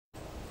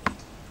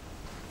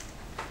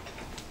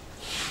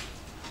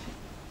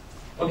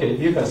Okay,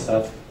 you can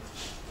start.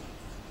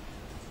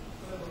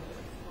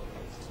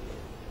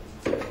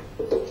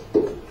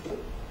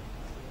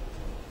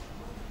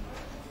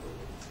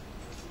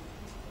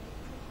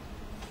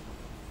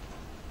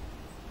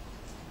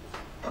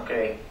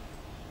 Okay,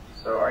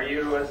 so are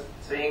you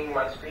seeing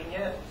my screen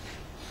yet?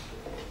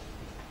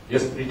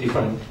 Yes, pretty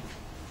fine.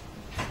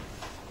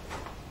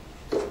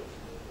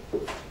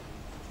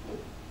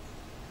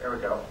 There we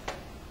go.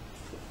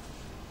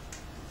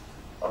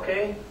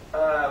 Okay,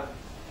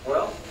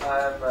 well,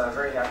 I'm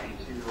very happy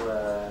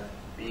to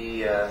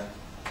be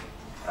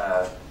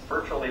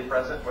virtually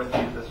present with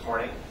you this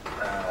morning.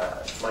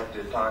 I'd like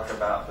to talk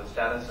about the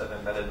status of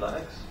embedded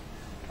Linux.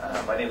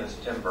 My name is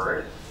Tim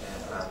Bird,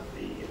 and I'm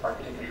the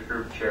Architecture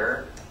Group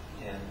Chair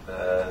in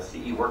the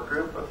CE Work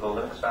Group of the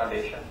Linux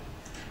Foundation.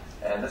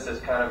 And this is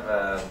kind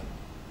of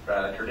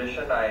a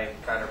tradition. I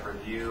kind of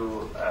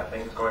review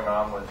things going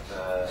on with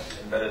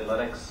embedded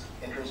Linux,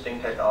 interesting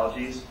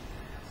technologies.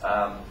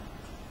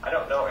 I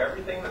don't know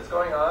everything that's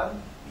going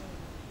on,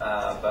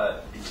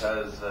 but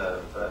because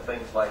of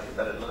things like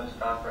Embedded Linux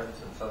Conference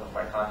and some of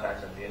my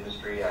contacts in the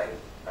industry, I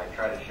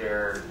try to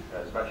share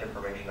as much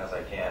information as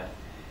I can.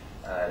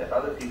 And if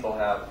other people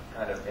have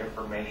kind of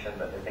information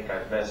that they think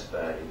I've missed,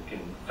 you can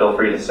feel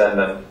free to send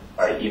them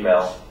by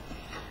email.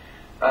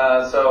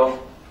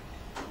 So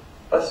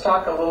let's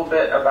talk a little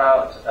bit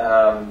about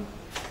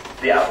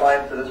the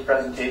outline for this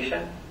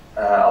presentation.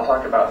 I'll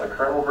talk about the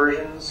kernel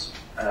versions,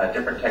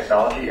 different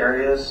technology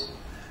areas,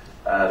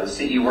 the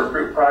CE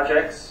workgroup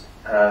projects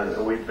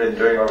that we've been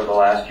doing over the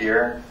last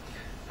year,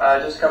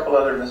 just a couple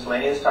other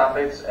miscellaneous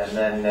topics, and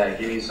then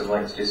give you some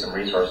links to some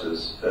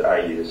resources that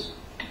I use.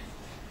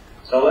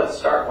 So let's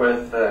start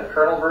with the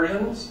kernel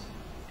versions.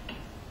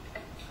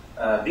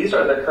 These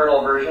are the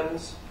kernel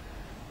versions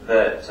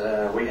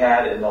that we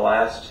had in the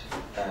last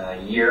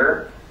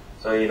year.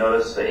 So you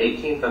notice the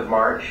 18th of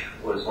March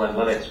was when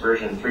Linux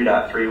version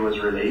 3.3 was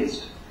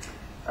released.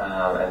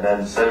 And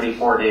then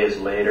 74 days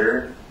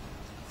later,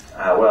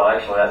 well,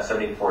 actually that's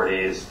 74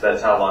 days,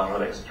 that's how long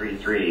Linux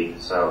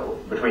 3.3, so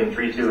between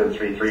 3.2 and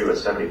 3.3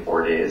 was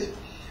 74 days.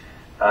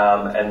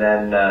 And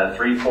then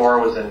 3.4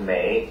 was in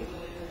May,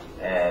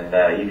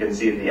 and you can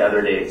see the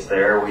other dates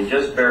there. We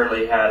just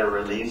barely had a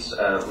release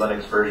of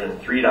Linux version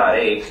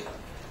 3.8,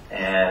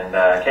 and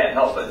I can't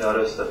help but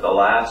notice that the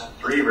last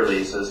three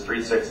releases,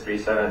 3.6,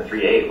 3.7, and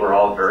 3.8, were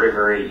all very,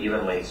 very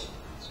evenly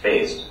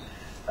spaced.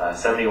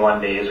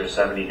 71 days or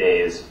 70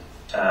 days.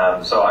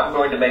 So I'm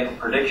going to make a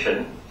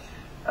prediction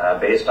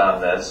based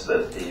on this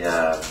that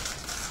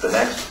the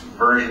next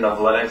version of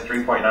Linux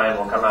 3.9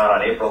 will come out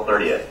on April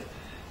 30th.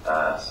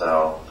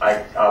 So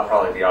I'll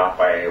probably be off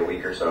by a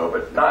week or so,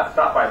 but not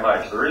by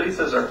much. The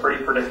releases are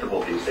pretty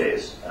predictable these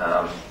days.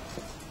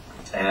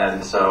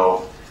 And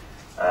so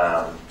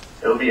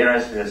it'll be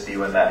interesting to see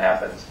when that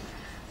happens.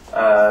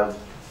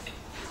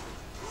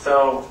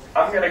 So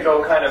I'm going to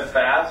go kind of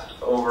fast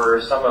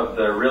over some of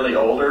the really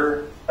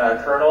older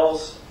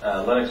kernels,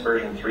 Linux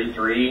version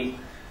 3.3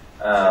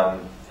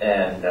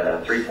 and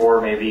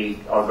 3.4 maybe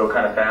I'll go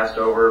kind of fast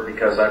over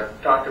because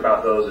I've talked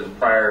about those in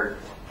prior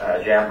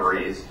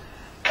jamborees.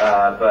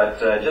 But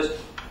just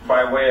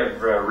by way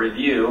of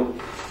review,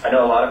 I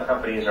know a lot of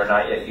companies are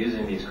not yet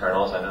using these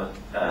kernels. I know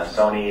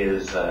Sony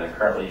is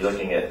currently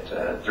looking at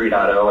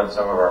 3.0 in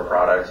some of our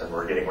products, and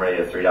we're getting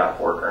ready a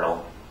 3.4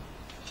 kernel.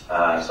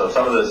 So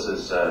some of this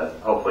is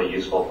hopefully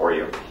useful for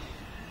you.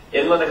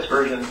 In Linux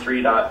version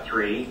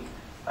 3.3,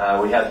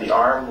 we had the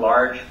ARM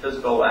Large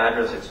Physical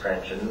Address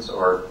Extensions,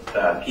 or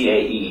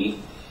PAE,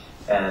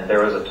 and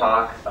there was a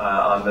talk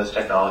on this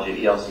technology at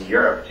ELC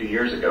Europe 2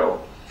 years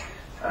ago.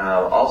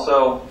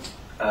 Also,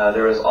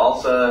 there was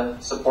also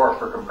support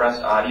for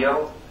compressed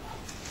audio,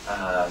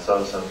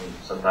 so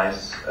some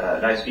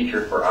nice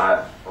feature for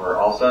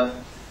ALSA.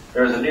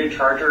 There was a new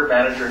charger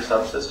manager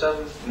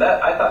subsystem. And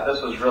I thought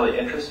this was really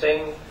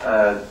interesting.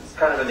 It's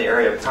kind of in the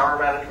area of power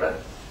management,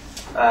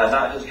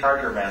 not just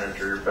charger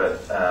manager,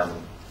 but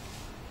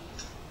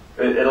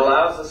it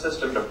allows the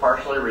system to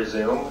partially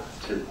resume,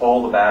 to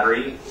pull the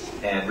battery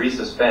and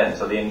resuspend.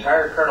 So the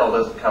entire kernel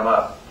doesn't come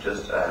up,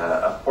 just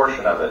a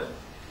portion of it.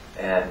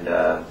 And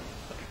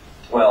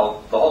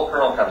well, the whole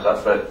kernel comes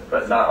up,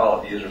 but not all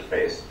of the user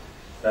space.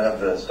 None of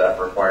the stuff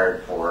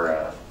required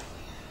for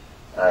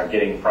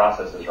getting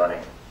processes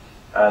running.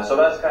 So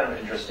that's kind of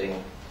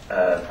interesting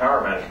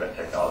power management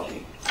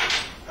technology.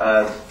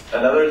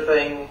 Another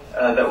thing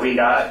that we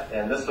got,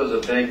 and this was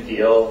a big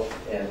deal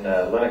in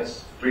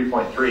Linux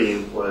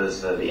 3.3,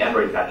 was the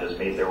Android patches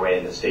made their way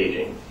into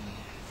staging.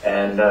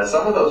 And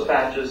some of those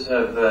patches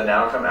have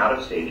now come out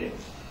of staging.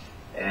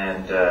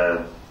 And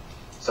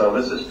so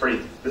this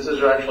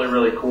is actually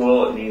really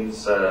cool. It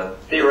means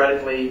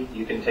theoretically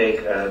you can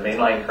take a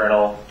mainline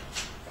kernel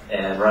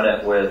and run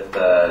it with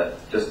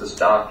just the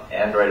stock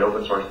Android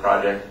open source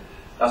project.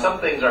 Now some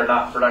things are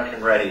not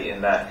production ready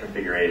in that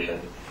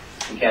configuration.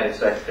 You can't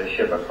expect to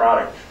ship a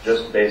product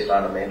just based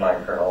on a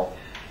mainline kernel.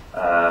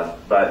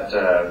 But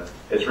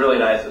it's really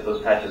nice that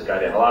those patches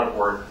got in. A lot of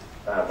work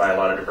by a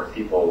lot of different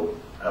people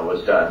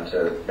was done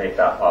to make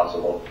that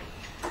possible.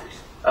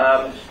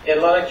 In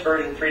Linux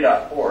version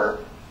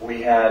 3.4,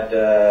 we had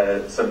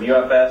some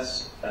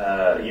UFS,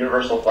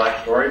 Universal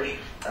Flash Storage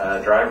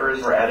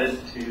drivers were added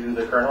to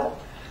the kernel,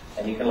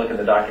 and you can look in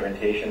the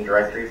documentation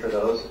directory for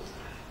those.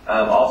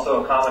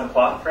 Also, a common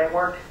clock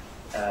framework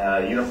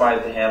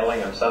unified the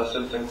handling of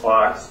subsystem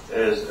clocks.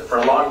 For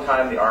a long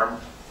time, the ARM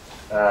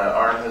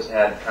has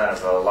had kind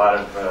of a lot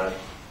of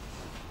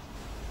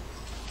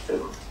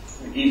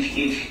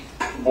each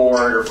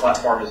board or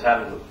platform has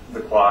had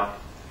the clock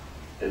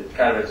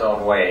kind of its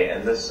own way,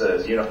 and this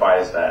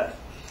unifies that.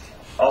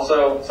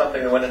 Also,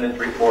 something that went in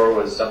 3.4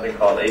 was something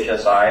called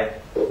HSI,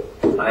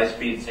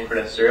 High-Speed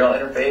Synchronous Serial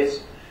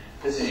Interface.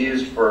 This is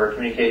used for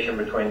communication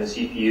between the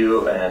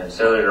CPU and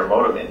cellular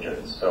modem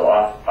engines, so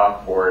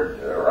off-board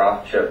or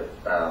off-chip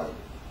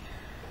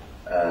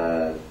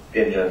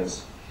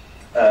engines.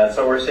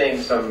 So we're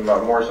seeing some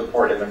more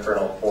support in the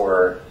kernel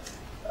for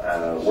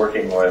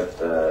working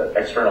with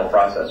external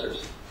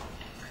processors.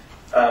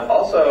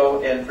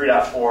 Also in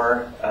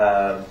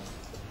 3.4,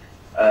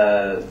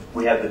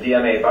 we have the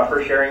DMA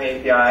buffer sharing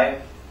API,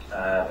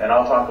 and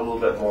I'll talk a little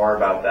bit more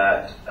about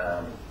that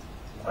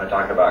when I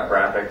talk about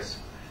graphics.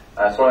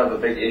 So one of the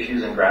big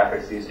issues in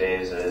graphics these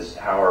days is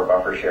how are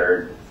buffers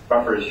shared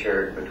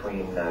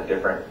between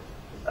different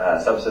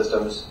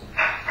subsystems.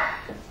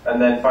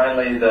 And then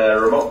finally, the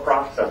remote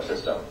proc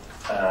subsystem.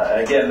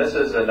 And again, this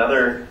is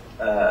another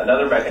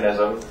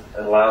mechanism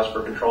that allows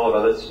for control of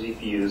other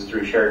CPUs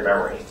through shared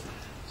memory.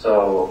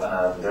 So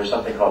there's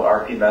something called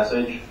RP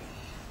message,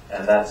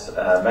 and that's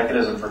a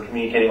mechanism for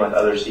communicating with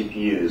other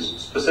CPUs,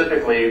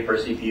 specifically for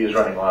CPUs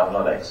running on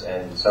Linux.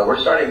 And so we're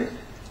starting,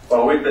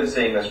 well, we've been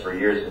seeing this for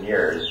years and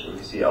years. We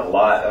see a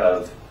lot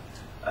of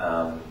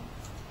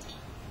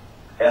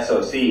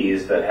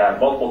SoCs that have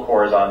multiple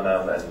cores on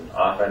them, and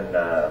often,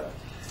 a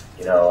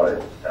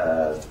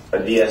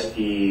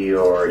DSP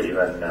or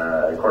even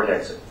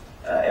Cortex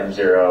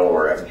M0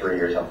 or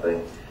M3 or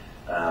something.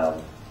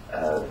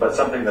 But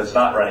something that's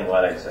not running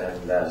Linux.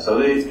 And so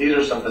these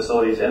are some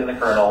facilities in the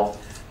kernel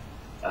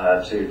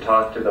to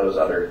talk to those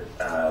other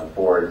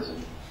boards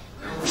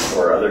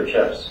or other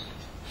chips.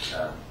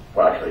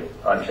 Well, actually,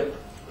 on chip,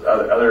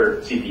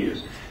 other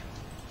CPUs.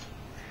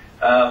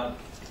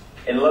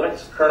 In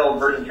Linux kernel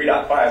version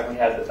 3.5, we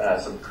had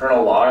some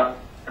kernel log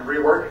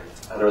rework.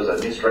 There was a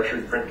new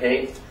structured print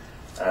key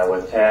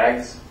with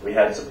tags. We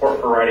had support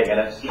for writing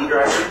NFC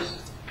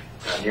drivers,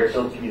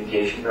 near-field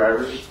communication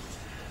drivers.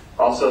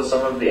 Also,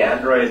 some of the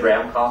Android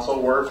RAM console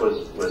work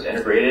was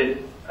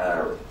integrated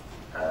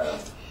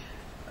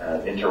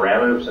into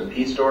RAMOOPS and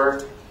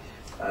pstore.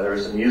 There were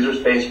some user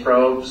space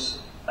probes,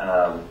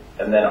 and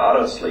then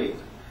auto sleep.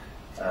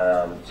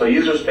 So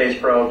user space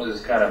probes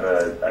is kind of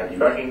a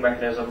debugging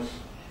mechanism,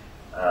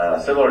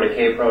 similar to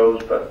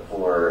K-probes, but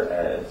for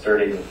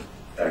inserting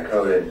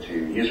code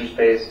into user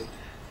space.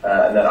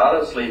 And then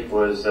auto sleep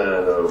was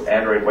the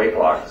Android wake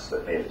locks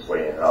that made its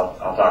way in.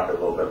 I'll talk a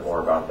little bit more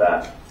about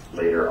that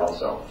later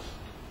also.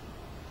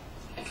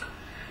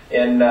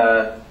 In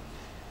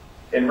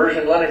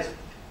version Linux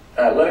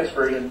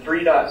version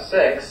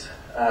 3.6,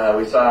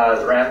 we saw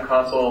the RAM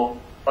console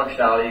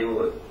functionality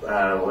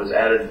was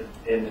added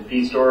into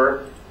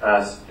pstore.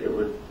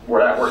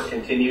 Where that work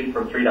continued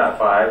from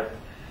 3.5.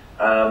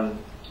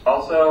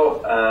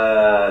 Also,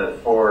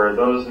 for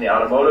those in the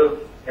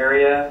automotive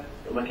area,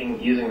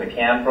 using the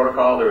CAN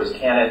protocol, there was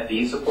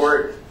CAN-FD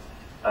support.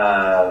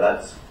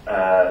 That's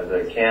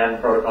the CAN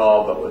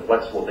protocol, but with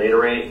flexible data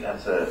rate.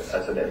 That's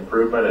an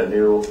improvement, a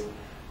new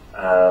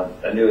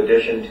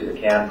addition to the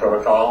CAN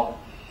protocol.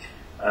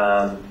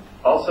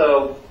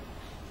 Also,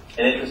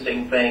 an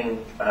interesting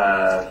thing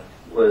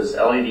was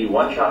LED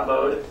one-shot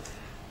mode,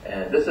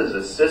 and this is a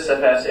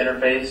sysfs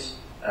interface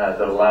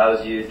that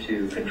allows you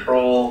to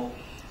control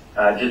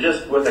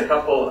just with a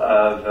couple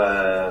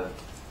of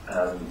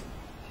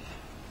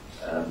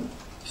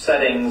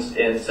settings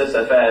in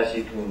sysfs.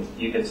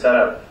 You can set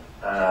up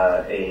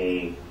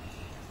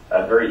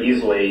very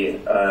easily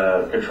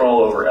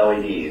control over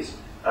LEDs.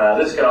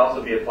 This can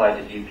also be applied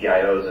to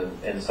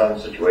GPIOs in some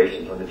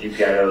situations when the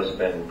GPIOs have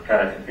been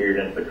kind of configured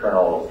into the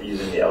kernel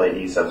using the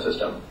LED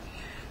subsystem.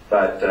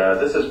 But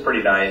this is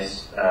pretty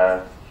nice.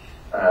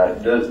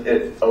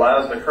 It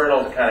allows the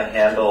kernel to kind of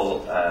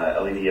handle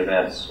LED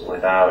events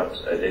without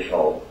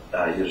additional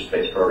user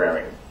space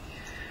programming.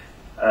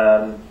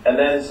 And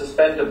then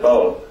suspend to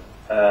both.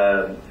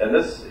 And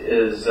this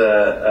is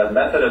a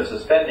method of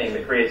suspending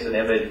that creates an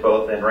image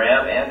both in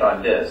RAM and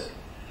on disk.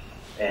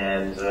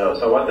 And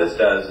so what this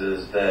does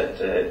is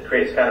that it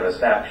creates kind of a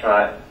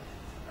snapshot.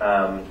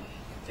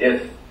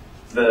 If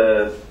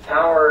there's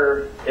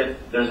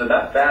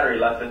enough battery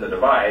left in the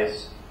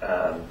device,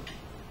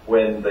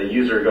 when the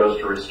user goes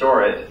to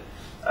restore it,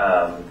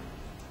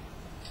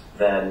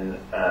 then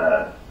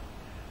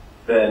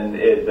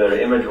the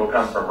image will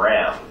come from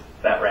RAM,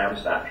 that RAM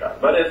snapshot.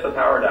 But if the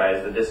power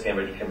dies, the disk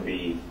image can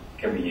be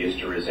used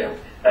to resume.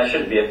 That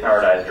shouldn't be if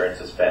power dies during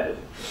suspended.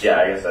 Yeah,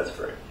 I guess that's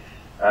correct.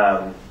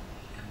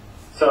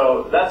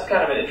 So that's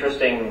kind of an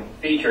interesting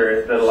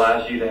feature that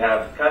allows you to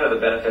have kind of the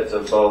benefits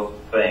of both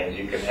things.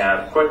 You can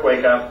have quick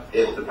wake up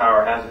if the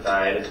power hasn't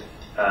died,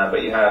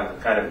 but you have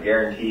kind of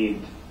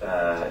guaranteed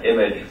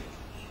image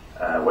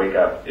wake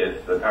up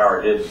if the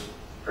power did,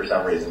 for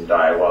some reason,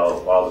 die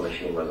while the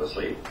machine was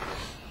asleep.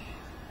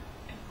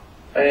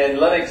 In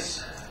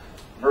Linux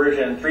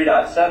version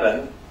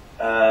 3.7,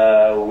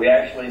 we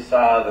actually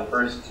saw the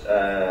first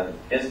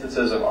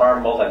instances of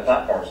ARM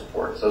multi-platform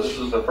support. So this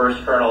was the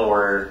first kernel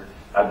where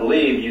I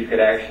believe you could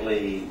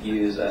actually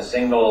use a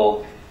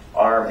single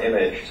ARM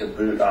image to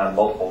boot on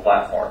multiple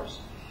platforms.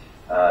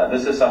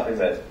 This is something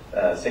that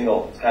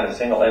single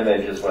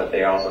image is what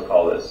they also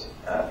call this.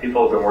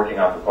 People have been working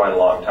on for quite a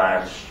long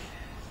time,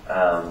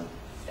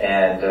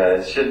 and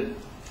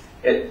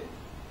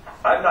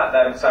I'm not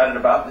that excited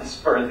about this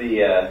for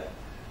the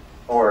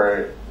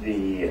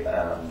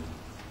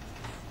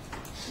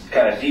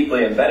kind of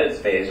deeply embedded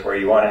space where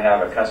you want to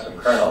have a custom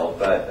kernel,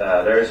 but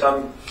there are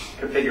some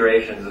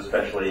configurations,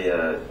 especially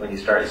when you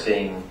start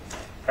seeing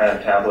kind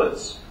of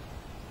tablets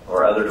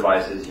or other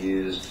devices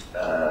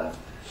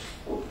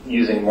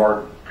using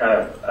more kind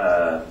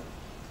of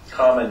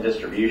common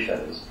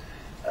distributions.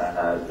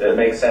 It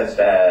makes sense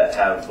to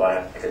have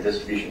like a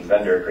distribution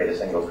vendor create a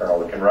single kernel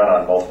that can run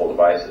on multiple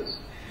devices.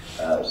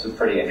 This is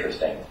pretty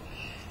interesting.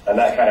 And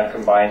that kind of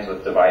combines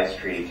with device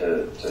tree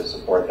to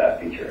support that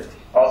feature.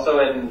 Also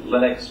in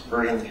Linux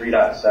version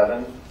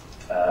 3.7,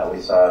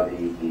 we saw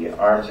the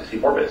ARM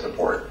 64-bit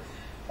support.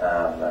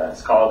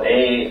 It's called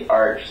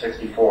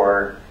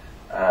AArch64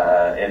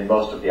 in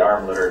most of the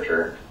ARM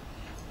literature.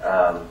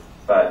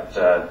 But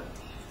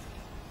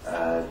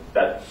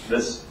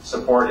this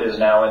support is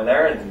now in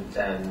there,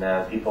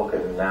 and people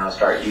can now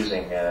start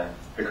using the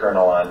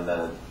kernel on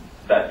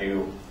that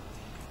new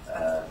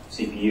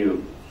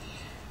CPU.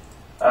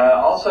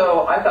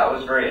 Also, I thought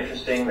was very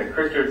interesting the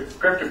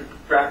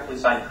cryptographically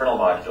signed kernel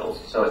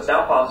modules. So it's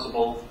now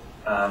possible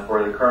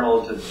for the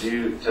kernel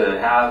to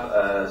have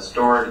a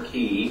stored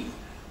key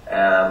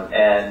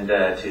and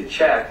to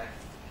check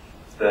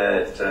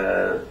that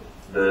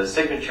the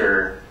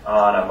signature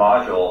on a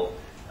module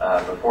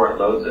before it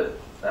loads it.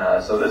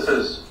 So this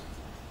is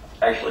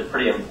actually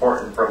pretty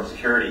important from a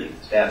security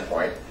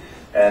standpoint.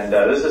 And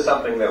this is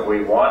something that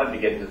we wanted to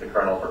get into the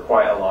kernel for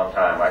quite a long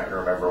time. I can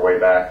remember way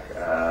back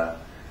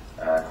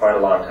quite a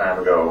long time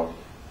ago,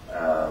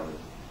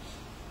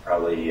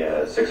 probably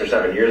 6 or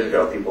 7 years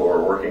ago, people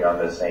were working on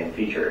this same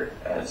feature.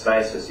 And it's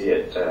nice to see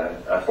it,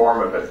 a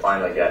form of it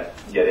finally get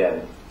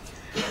in.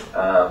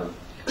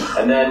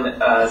 And then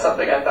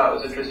something I thought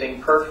was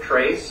interesting, perf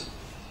trace.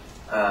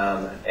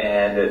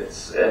 And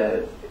it's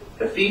a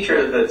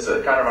feature that's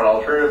kind of an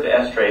alternative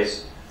to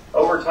strace.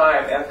 Over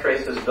time,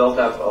 ftrace has built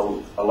up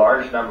a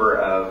large number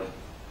of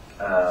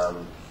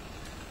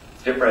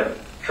different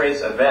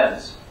trace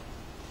events.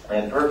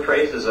 And perf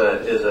trace is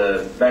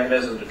a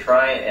mechanism to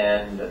try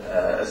and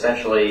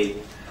essentially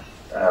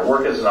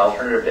work as an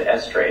alternative to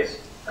strace.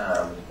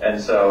 And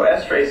so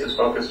strace is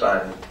focused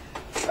on,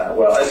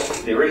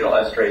 the original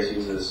strace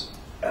uses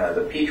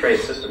the ptrace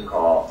system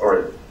call,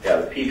 or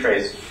the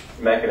ptrace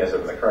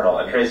mechanism in the kernel,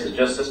 and trace is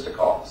just system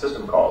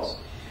calls.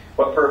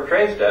 What perf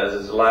trace does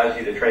is allows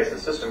you to trace the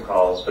system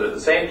calls, but at the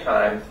same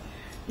time,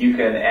 you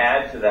can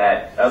add to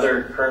that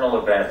other kernel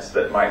events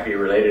that might be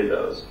related to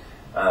those.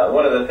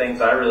 One of the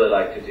things I really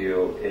like to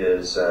do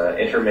is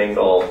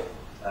intermingle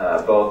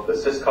both the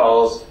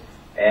syscalls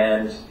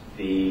and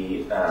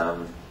the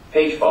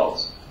page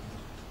faults,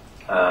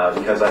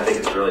 because I think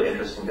it's really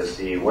interesting to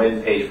see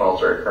when page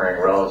faults are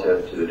occurring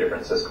relative to the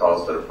different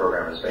syscalls that a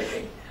program is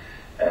making.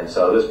 And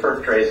so this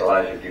perf trace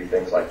allows you to do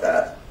things like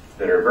that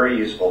are very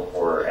useful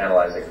for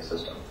analyzing the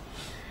system.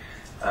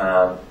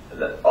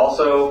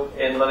 Also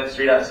in Linux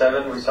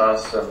 3.7 we saw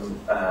some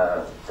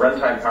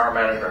runtime power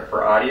management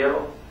for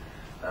audio.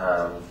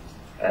 And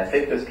I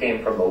think this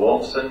came from the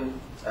Wolfson,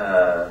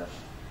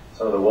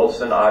 some of the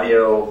Wolfson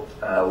audio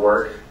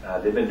work.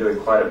 They've been doing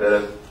quite a bit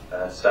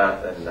of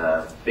stuff, and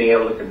being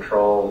able to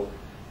control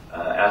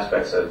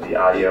aspects of the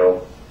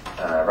audio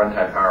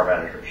runtime power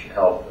management should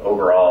help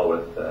overall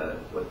with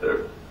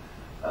the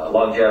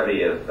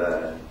longevity of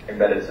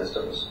embedded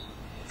systems.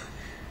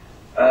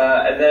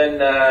 And then,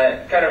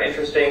 kind of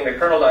interesting, the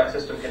kernel doc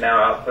system can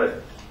now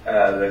output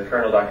the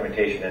kernel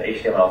documentation in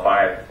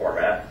HTML5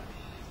 format.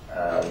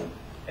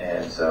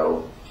 And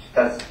so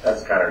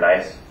that's kind of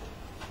nice.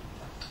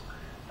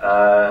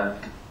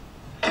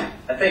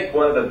 I think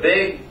one of the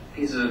big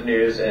pieces of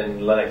news in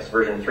Linux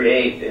version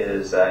 3.8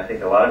 is I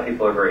think a lot of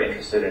people are very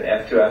interested in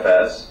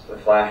F2FS, the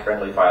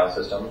Flash-friendly file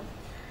system.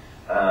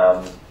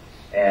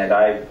 And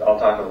I'll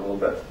talk a little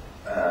bit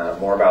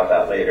more about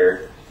that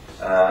later.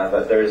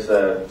 But there's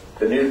the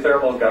new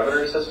thermal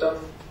governor system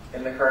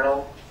in the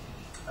kernel.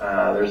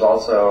 There's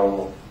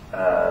also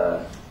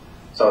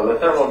so the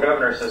thermal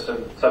governor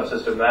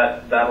subsystem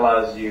that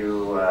allows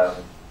you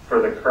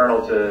for the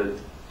kernel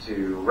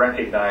to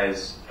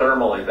recognize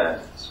thermal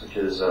events, which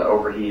is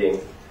overheating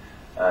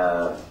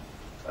of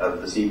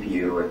the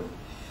CPU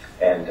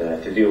and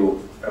to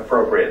do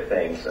appropriate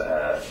things,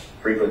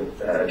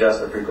 adjust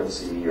the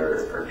frequency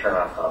or turn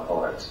off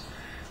components.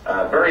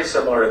 Very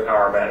similar to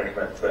power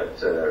management,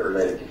 but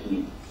related to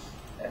heat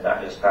and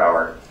not just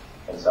power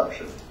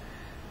consumption.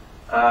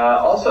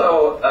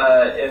 Also,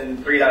 in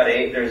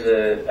 3.8, there's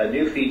a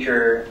new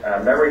feature,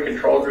 memory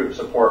control group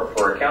support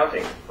for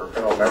accounting for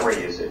kernel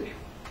memory usage.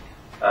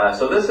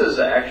 So this is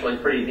actually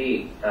pretty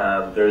neat.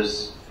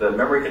 There's the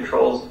memory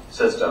control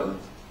system.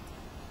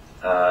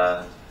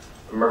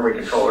 Memory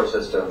controller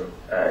system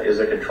is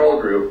a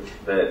control group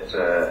that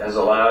has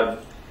allowed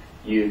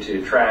you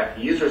to track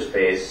user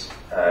space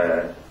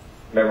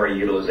memory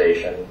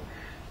utilization,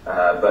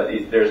 but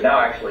there's now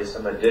actually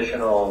some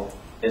additional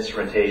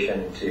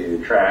instrumentation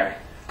to track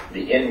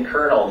the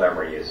in-kernel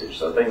memory usage,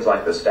 so things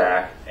like the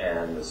stack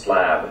and the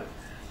slab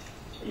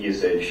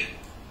usage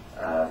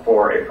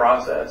for a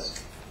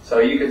process. So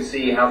you can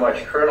see how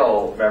much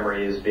kernel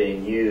memory is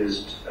being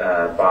used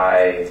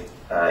by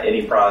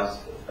any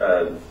process,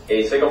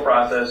 a single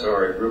process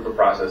or a group of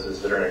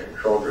processes that are in a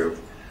control group.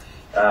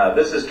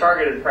 This is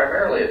targeted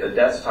primarily at the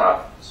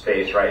desktop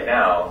space right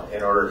now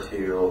in order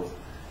to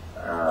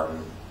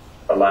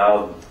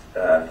allow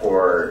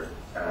for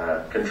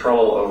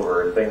control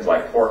over things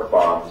like fork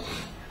bombs.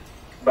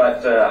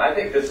 But I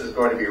think this is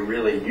going to be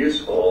really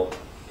useful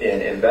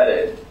in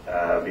embedded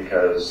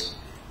because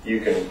you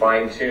can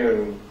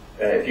fine-tune,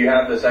 if you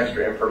have this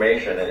extra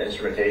information and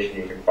instrumentation,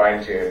 you can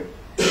fine-tune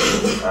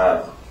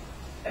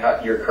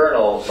your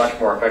kernel much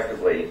more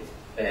effectively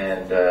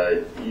and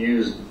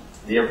use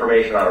the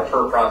information on a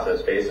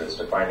per-process basis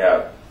to find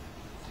out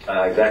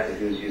exactly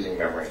who's using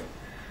memory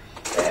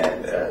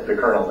and the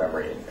kernel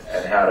memory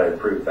and how to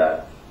improve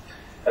that.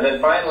 And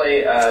then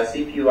finally,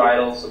 CPU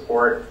idle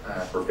support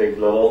for big.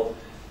 LITTLE.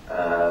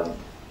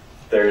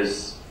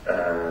 There's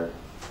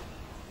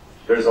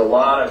a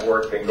lot of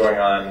work been going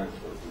on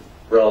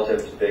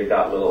relative to big.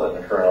 LITTLE in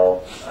the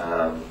kernel,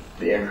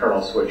 the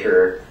in-kernel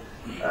switcher,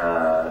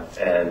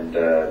 and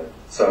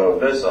so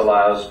this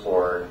allows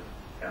for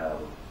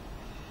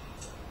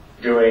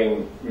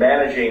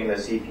managing the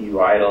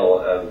CPU idle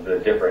of the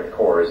different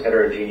cores,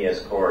 heterogeneous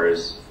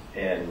cores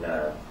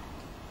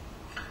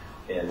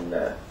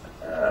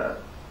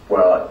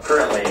well,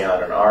 currently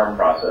on an ARM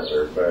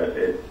processor, but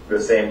the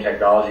same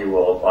technology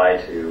will apply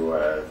to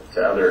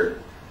other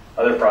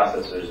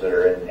processors that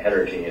are in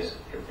heterogeneous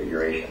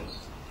configurations.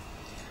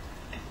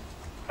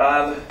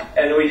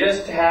 And we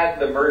just had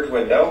the merge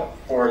window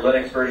for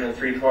Linux version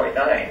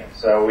 3.9,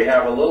 so we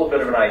have a little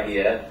bit of an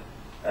idea,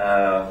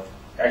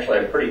 actually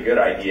a pretty good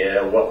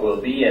idea of what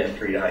will be in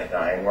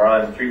 3.9. We're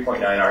on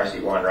 3.9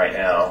 RC1 right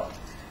now.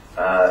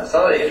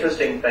 Some of the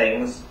interesting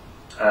things,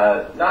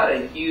 not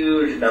a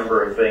huge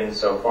number of things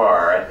so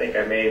far. I think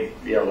I may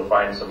be able to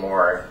find some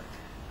more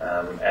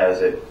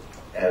as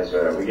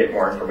we get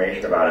more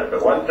information about it.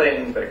 But one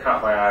thing that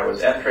caught my eye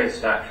was ftrace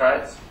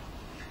snapshots.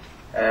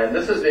 And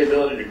this is the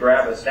ability to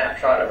grab a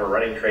snapshot of a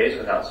running trace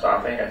without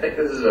stopping. I think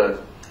this is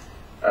a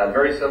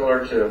very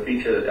similar to a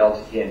feature that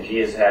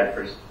LTTNG has had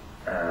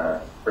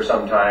for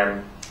some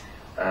time.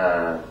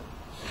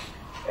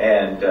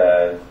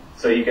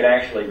 So you can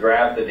actually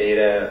grab the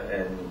data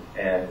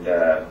and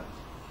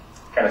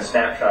kind of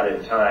snapshot it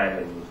in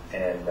time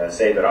and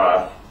save it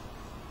off.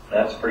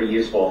 That's pretty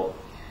useful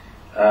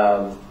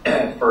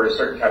for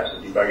certain types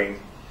of debugging.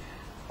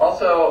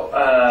 Also,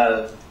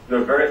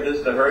 this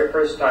is the very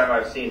first time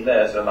I've seen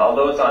this, and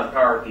although it's on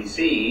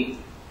PowerPC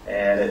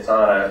and it's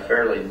on a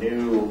fairly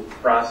new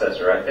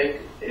processor, I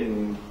think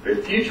in the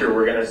future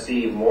we're going to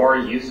see more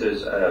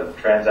uses of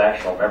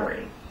transactional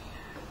memory.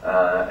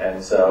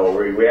 And so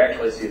we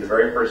actually see the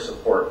very first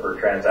support for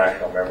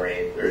transactional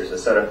memory. There's a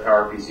set of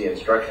PowerPC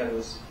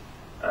instructions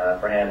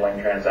for handling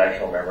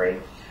transactional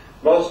memory.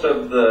 Most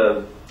of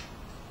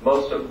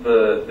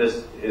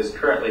this is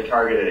currently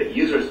targeted at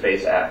user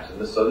space apps,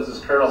 and so this is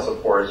kernel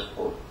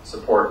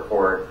support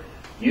for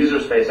user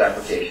space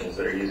applications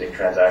that are using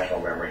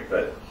transactional memory.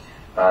 But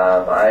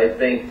I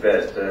think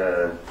that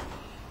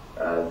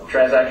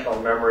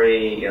transactional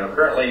memory,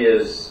 currently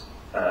is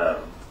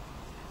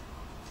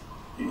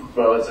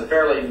well, it's a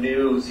fairly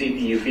new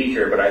CPU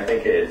feature, but I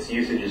think its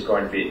usage is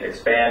going to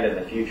expand in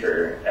the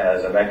future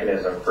as a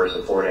mechanism for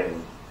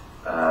supporting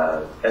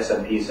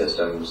SMP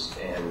systems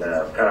in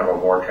kind of a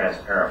more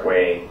transparent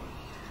way,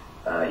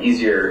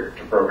 easier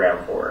to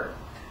program for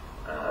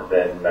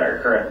than our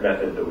current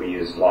method that we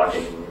use,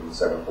 logging and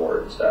semaphore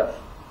and stuff.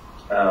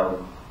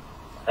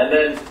 And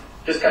then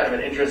just kind of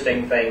an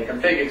interesting thing,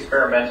 config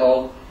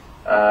experimental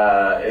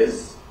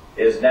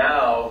is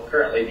now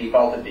currently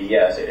defaulted to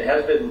yes.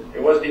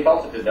 It was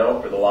defaulted to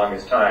no for the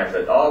longest time,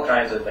 but all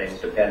kinds of things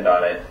depend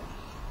on it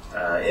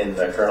in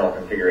the kernel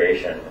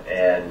configuration.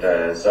 And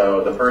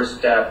so the first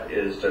step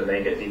is to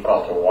make it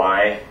default to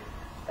Y,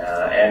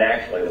 and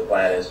actually the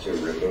plan is to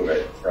remove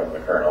it from the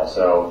kernel.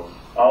 So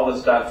all the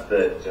stuff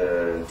that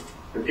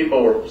the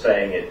people were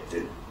saying it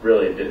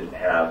really didn't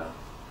have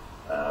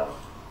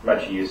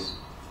much use.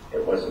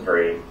 It wasn't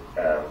very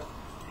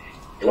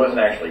it wasn't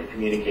actually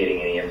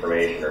communicating any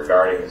information or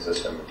guarding the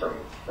system from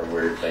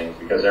weird things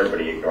because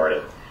everybody ignored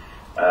it.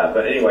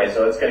 But anyway,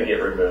 so it's going to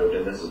get removed,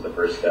 and this is the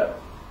first step.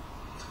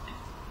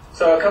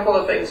 So a couple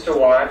of things to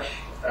watch.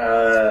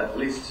 at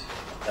least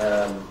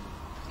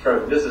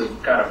this is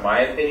kind of my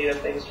opinion of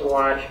things to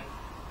watch.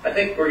 I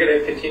think we're going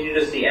to continue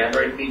to see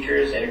Android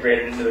features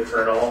integrated into the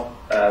kernel.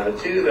 The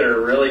two that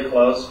are really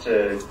close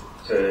to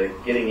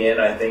getting in,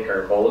 I think,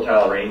 are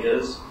volatile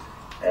ranges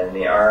and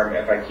the ARM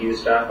FIQ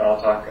stuff, and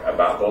I'll talk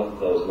about both of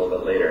those a little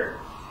bit later.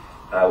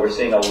 We're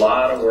seeing a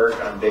lot of work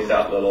on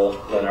Big.Little.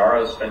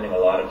 Lenaro's spending a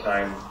lot of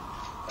time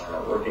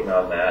working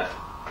on that.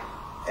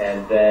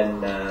 And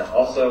then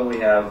also we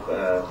have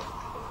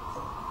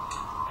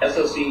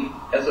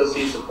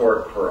SoC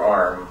support for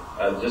ARM.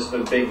 Just the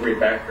big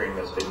refactoring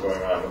that's been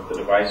going on with the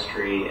device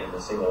tree and the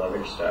single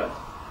image stuff.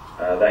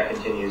 That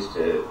continues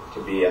to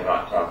be a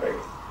hot topic.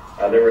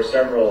 There were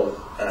several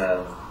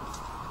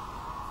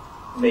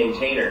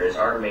maintainers,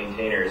 ARM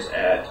maintainers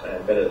at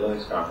Embedded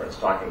Linux conference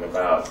talking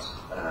about,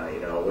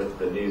 with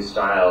the new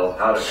style,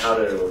 how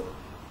to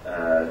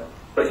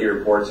put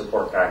your board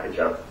support package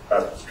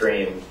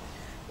upstream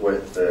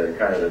with the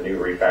kind of the new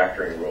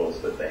refactoring rules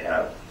that they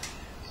have.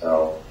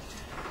 So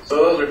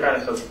those are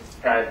kind of some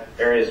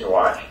areas to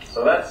watch.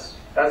 So that's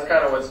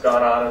kind of what's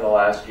gone on in the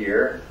last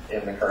year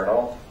in the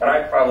kernel. And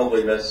I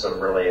probably missed some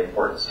really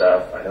important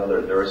stuff. I know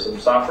there was some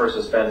software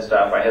suspend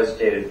stuff. I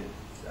hesitated.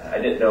 I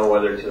didn't know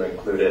whether to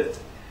include it.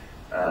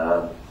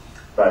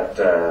 But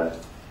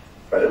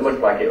it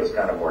looked like it was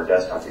kind of more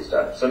desktop-y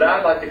stuff. So now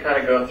I'd like to kind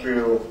of go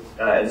through,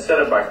 instead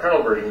of by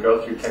kernel version,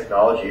 go through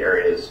technology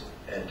areas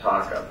and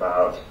talk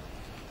about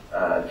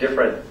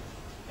different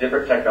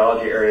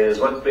technology areas,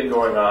 what's been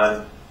going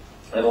on.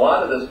 And a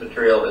lot of this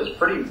material is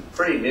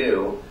pretty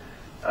new,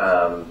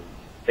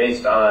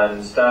 based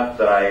on stuff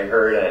that I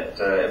heard at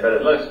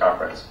Embedded Linux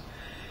conference.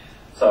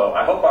 So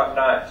I hope I'm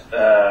not.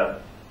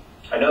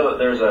 I know that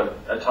there's a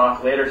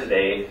talk later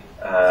today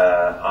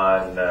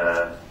on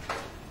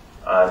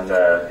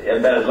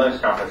Embedded Linux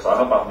conference, so I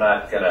hope I'm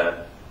not going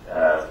to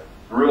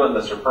ruin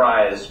the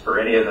surprise for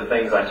any of the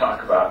things I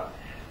talk about.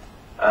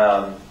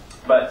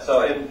 But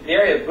so in the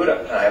area of boot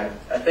up time,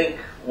 I think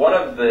one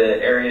of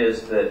the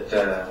areas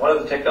that, one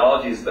of the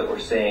technologies that we're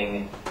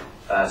seeing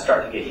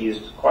start to get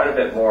used quite a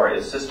bit more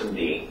is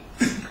systemd.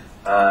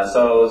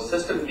 So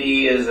systemd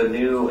is a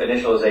new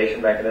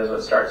initialization mechanism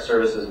that starts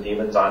services and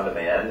daemons on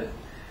demand.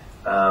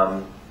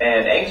 And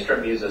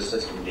Angstrom uses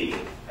systemd.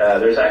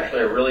 There's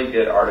actually a really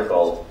good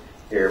article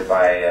here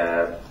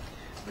by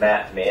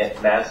Matt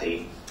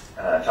Massey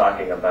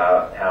talking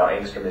about how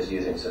Angstrom is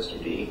using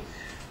systemd.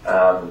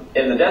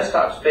 In the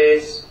desktop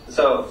space,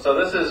 so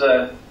this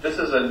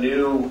is a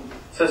new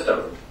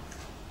system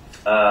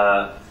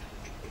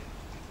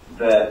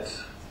that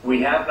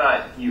we have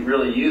not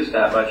really used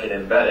that much in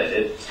embedded.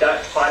 It's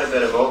got quite a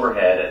bit of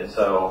overhead, and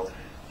so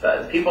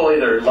people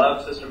either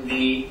love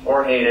systemd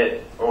or hate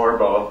it or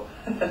both.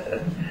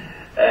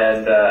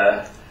 and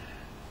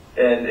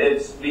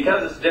it's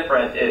because it's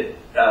different.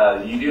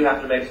 You do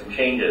have to make some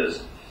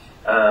changes.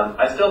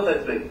 I still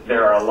think that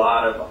there are a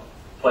lot of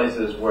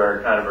places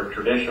where kind of a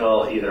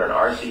traditional, either an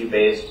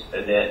RC-based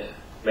init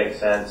makes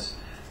sense,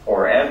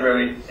 or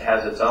Android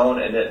has its own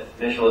init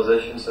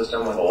initialization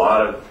system with a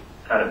lot of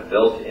kind of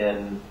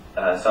built-in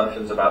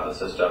assumptions about the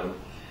system.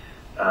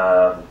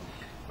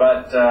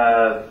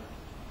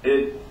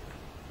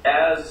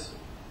 As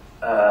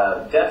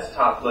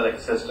desktop Linux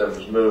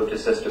systems move to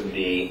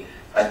systemd,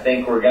 I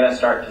think we're going to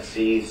start to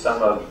see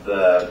some of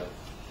the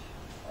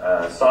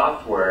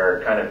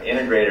software kind of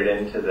integrated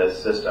into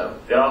this system.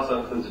 It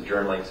also includes a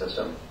journaling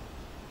system.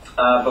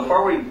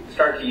 Before we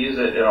start to use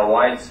it in a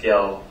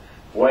wide-scale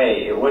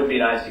way, it would be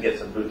nice to get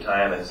some boot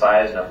time and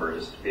size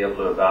numbers to be able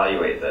to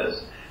evaluate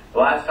this. The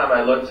last time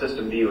I looked,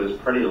 systemd was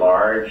pretty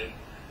large,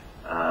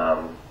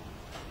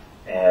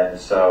 and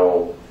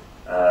so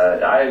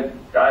I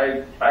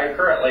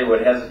currently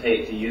would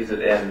hesitate to use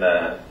it in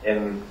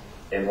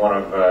one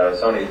of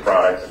Sony's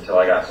products until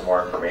I got some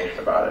more information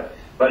about it.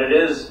 But it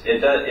is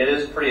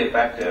pretty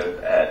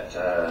effective at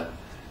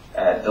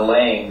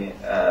delaying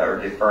or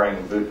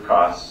deferring boot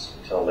costs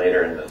until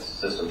later in the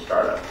system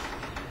startup.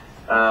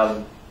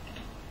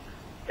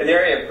 In the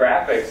area of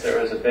graphics,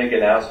 there was a big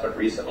announcement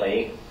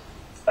recently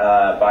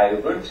by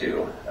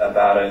Ubuntu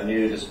about a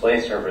new display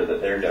server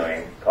that they're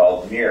doing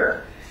called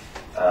Mirror.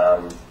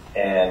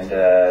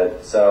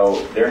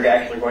 So they're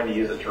actually going to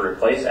use it to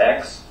replace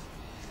X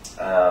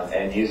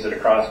and use it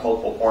across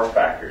multiple form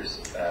factors.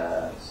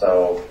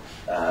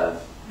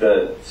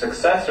 The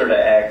successor to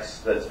X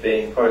that's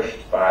being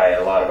pushed by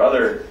a lot of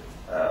other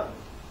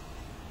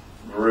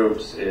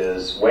groups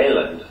is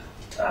Wayland.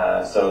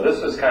 So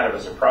this was kind of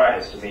a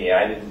surprise to me.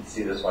 I didn't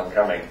see this one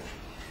coming.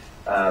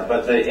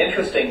 But the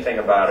interesting thing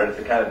about it,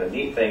 the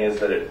neat thing, is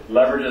that it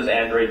leverages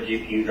Android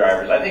GPU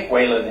drivers. I think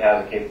Wayland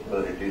has the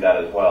capability to do that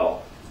as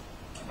well.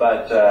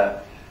 But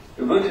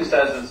Ubuntu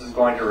says this is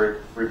going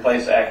to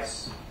replace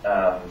X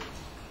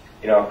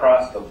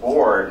across the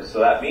board, so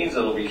that means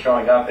it'll be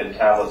showing up in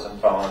tablets and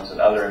phones and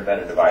other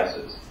embedded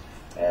devices.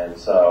 And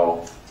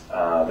so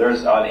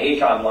there's on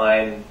H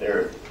Online,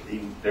 there's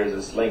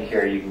this link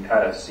here. You can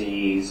kind of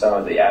see some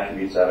of the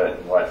attributes of it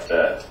and what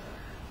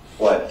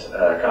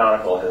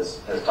Canonical has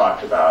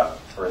talked about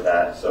for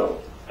that.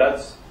 So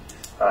that's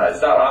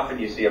It's not often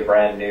you see a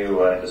brand new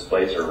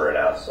display server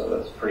announced, so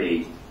that's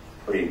pretty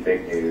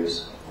big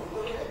news.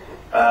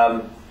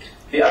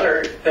 The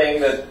other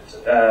thing that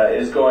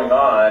is going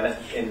on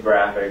in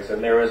graphics,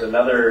 and there was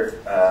another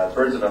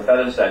Birds of a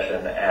Feather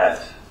session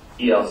at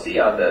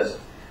ELC on this,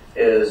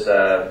 is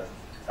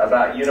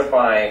about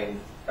unifying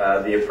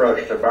the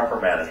approach to buffer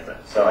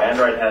management. So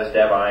Android has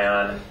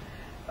DevIon,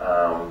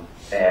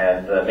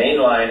 and the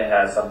mainline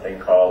has something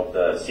called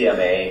the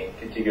CMA,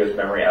 Contiguous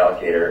Memory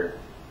Allocator,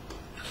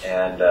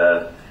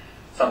 and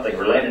something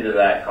related to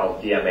that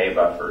called DMA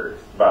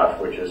buff,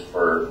 which is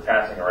for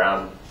passing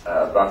around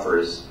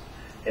buffers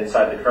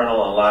inside the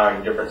kernel and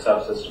allowing different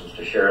subsystems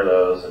to share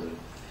those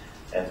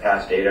and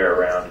pass data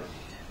around.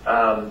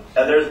 And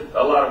there's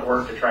a lot of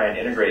work to try and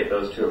integrate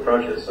those two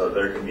approaches so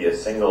there can be a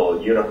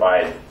single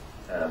unified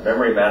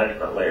memory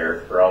management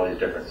layer for all these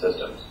different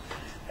systems.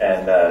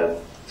 And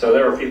so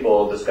there were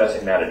people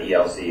discussing that at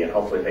ELC and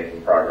hopefully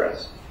making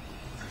progress.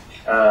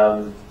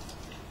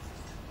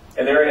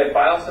 In the area of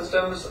file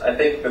systems, I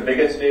think the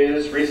biggest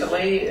news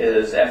recently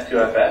is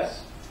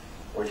F2FS,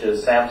 which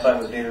is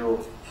Samsung's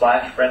new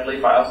flash-friendly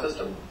file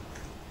system.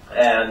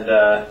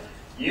 And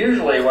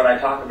usually when I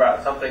talk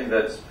about something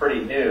that's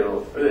pretty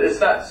new,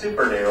 it's not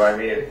super new. I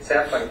mean,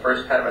 Samsung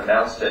first kind of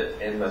announced it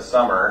in the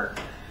summer,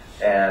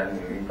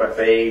 but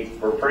they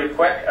were pretty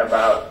quick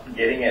about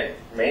getting it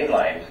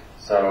mainlined.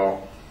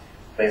 So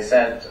they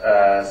sent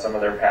some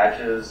of their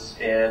patches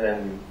in,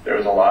 and there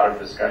was a lot of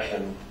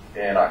discussion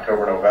in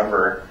October,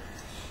 November,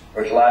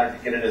 which allowed it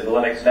to get into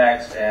Linux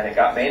Next, and it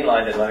got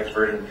mainlined in Linux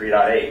version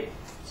 3.8.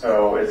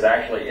 So it's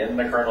actually in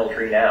the kernel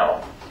tree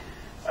now.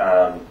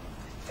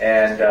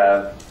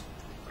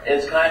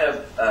 It's kind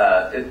of,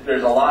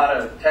 there's a lot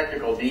of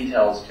technical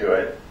details to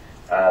it.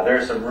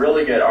 There's some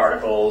really good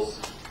articles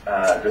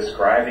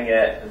describing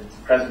it, and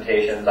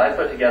presentations. I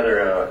put together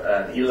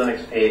an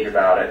eLinux page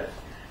about it.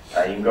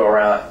 You can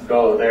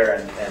go there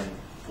and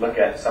look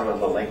at some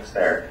of the links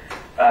there.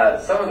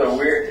 Some of the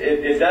weird,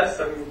 it does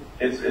some,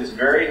 it's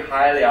very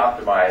highly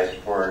optimized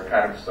for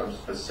kind of some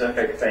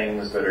specific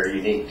things that are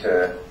unique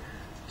to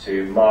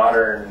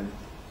modern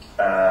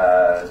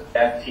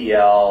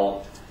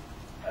FTL,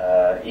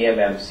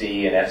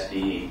 eMMC, and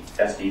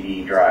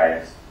SDD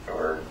drives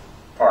or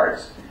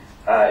parts.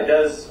 It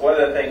does, one of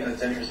the things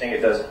that's interesting,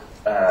 it does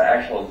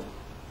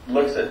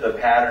looks at the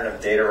pattern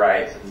of data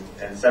writes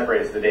and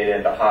separates the data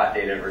into hot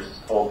data versus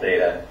cold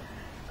data,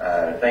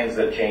 things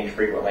that change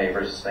frequently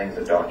versus things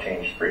that don't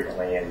change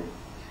frequently, and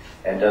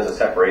does a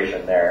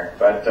separation there.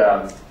 But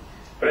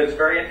it's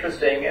very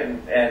interesting,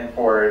 and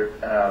for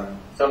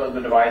some of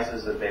the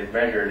devices that they've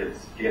measured,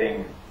 it's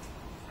getting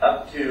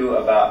up to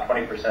about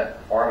 20%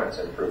 performance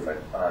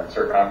improvement on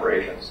certain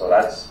operations. So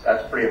that's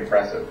pretty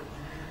impressive.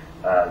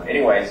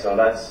 Anyway, so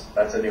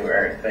that's a new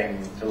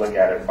thing to look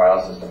at in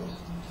file systems.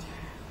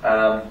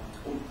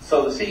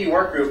 So the CE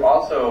work group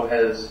also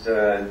is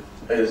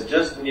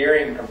just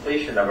nearing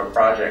completion of a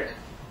project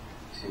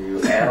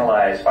to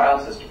analyze file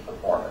system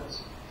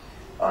performance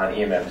on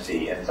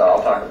eMMC, and so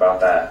I'll talk about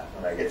that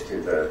when I get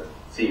to the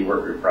CE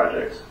work group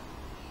projects.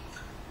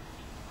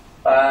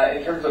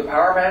 In terms of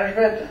power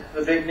management,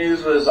 the big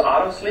news was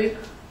autosleep.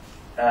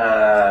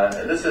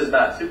 This is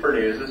not super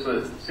news. This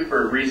was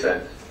super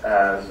recent.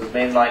 This was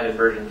mainlined in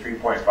version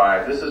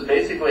 3.5. This is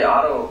basically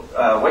auto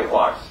wake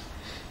locks.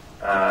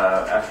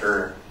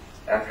 After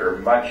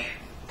much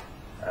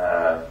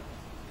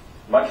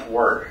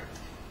work,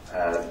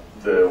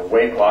 the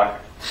wake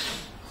lock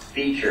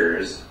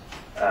features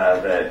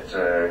that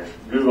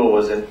Google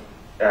was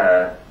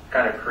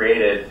kind of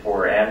created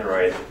for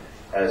Android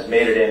has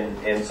made it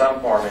in some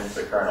form into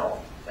the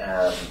kernel.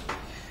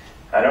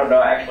 I don't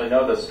actually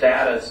know the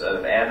status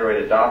of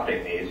Android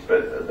adopting these,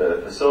 but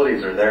the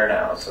facilities are there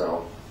now.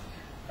 So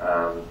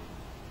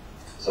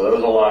there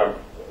was a lot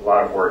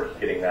of work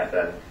getting that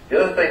done.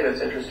 The other thing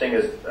that's interesting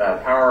is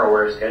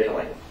power-aware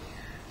scheduling.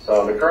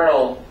 So the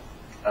kernel,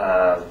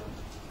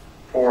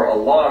 for a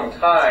long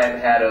time,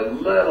 had a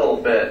little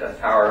bit of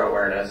power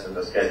awareness in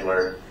the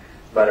scheduler,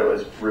 but it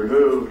was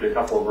removed a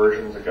couple of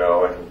versions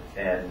ago,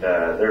 and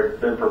there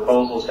have been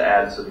proposals to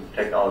add some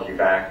technology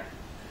back,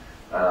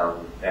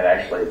 and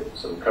actually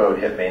some code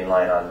hit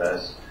mainline on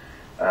this,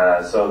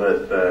 so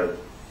that the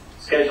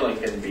scheduling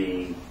can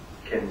be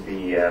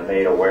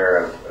made aware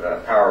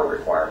of power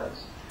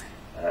requirements.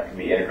 Can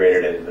be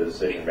integrated into the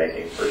decision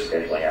making for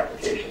scheduling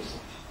applications.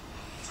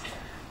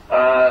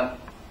 And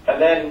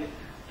then,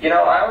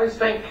 I always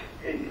think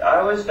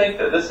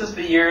that this is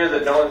the year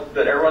that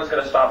everyone's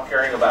going to stop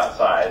caring about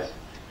size.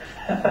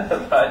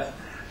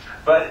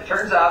 but it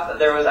turns out that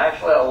there was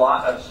actually a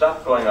lot of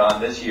stuff going on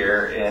this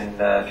year in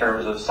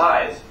terms of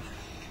size.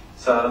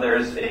 So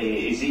there's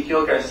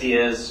Ezequiel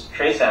Garcia's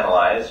Trace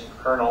Analyze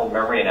kernel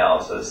memory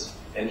analysis,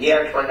 and he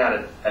actually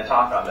had a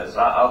talk on this.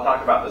 I'll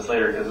talk about this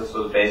later because this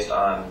was based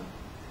on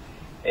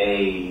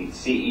a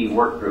CE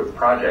workgroup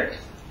project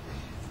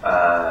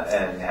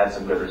and had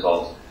some good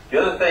results. The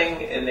other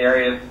thing in the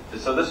area,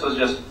 so this was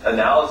just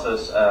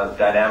analysis of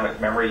dynamic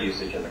memory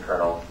usage in the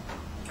kernel.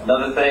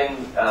 Another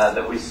thing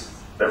that we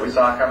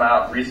saw come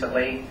out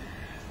recently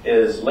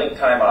is link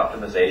time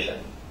optimization.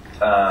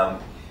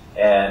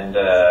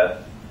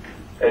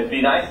 It'd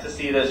be nice to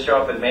see this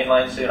show up in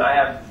mainline soon. I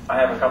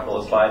have a couple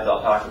of slides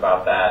I'll talk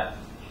about that.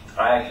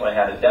 I actually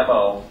had a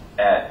demo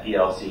at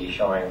ELC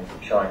showing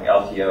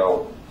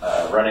LTO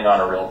running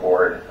on a real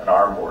board, an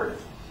ARM board.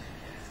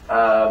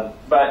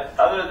 But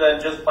other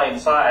than just plain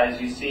size,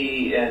 you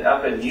see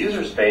up in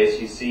user space,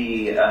 you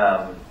see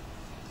a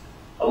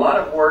lot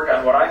of work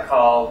on what I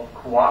call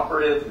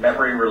cooperative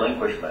memory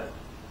relinquishment.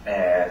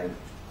 And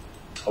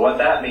what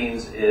that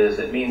means is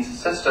it means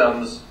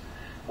systems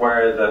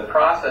where the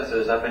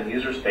processes up in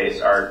user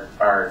space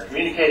are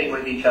communicating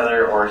with each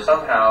other or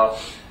somehow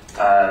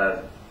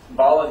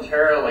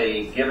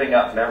voluntarily giving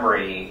up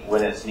memory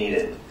when it's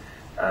needed.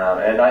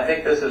 And I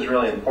think this is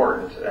really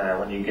important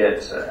when you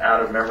get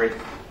out of memory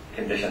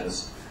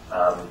conditions.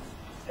 The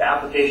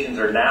applications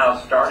are now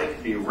starting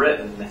to be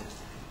written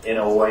in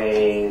a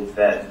way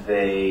that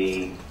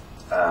they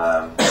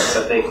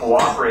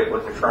cooperate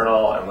with the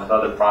kernel and with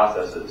other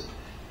processes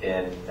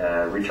in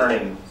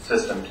returning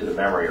system to the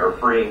memory or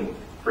freeing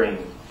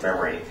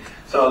memory.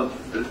 So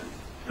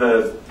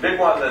the big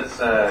one that's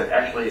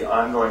actually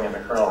ongoing in the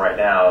kernel right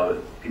now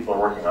that people are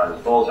working on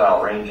is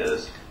volatile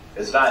ranges.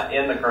 It's not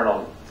in the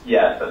kernel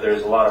yet, but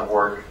there's a lot of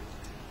work,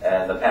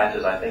 and the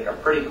patches I think are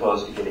pretty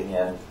close to getting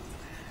in.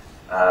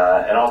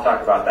 And I'll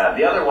talk about that.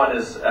 The other one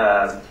is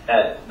that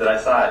I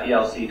saw at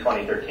ELC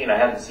 2013. I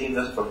hadn't seen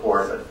this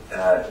before,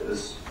 but it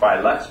was by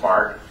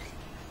Lexmark,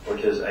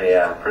 which is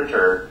a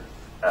printer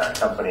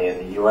company in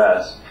the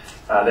U.S.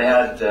 They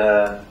had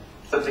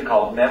something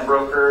called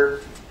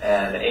Membroker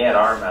and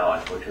ANR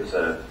malloc, which was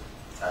a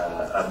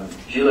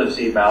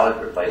glibc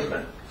malloc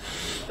replacement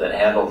that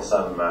handled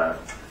some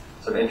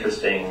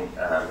interesting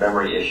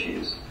memory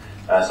issues.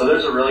 So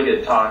there's a really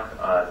good talk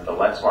on the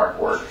Lexmark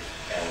work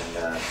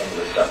and some of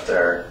the stuff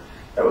there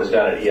that was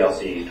done at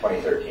ELC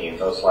 2013.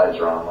 Those slides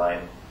are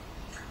online.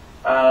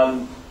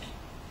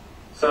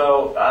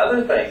 So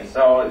other things.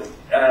 So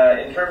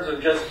in terms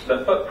of just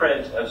the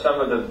footprint of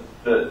some of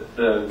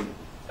the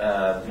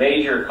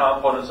major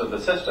components of the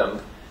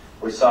system,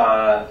 we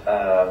saw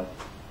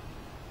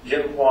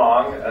Jim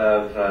Huang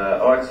of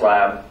OX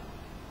Lab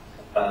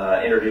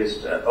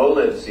introduced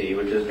olibc,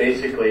 which is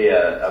basically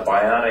a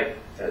bionic.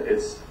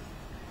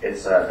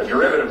 It's a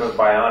derivative of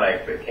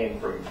Bionic that came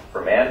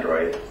from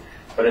Android,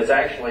 but it's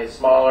actually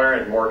smaller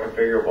and more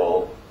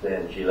configurable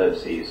than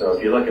glibc. So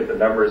if you look at the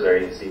numbers there,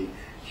 you can see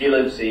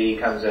glibc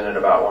comes in at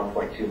about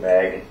 1.2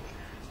 meg,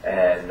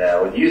 and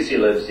with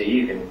uclibc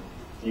you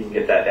can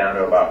get that down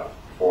to about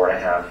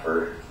 4.5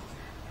 or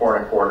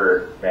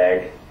 4.25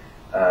 meg.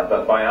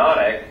 But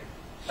Bionic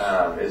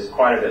is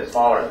quite a bit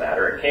smaller than that,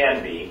 or it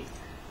can be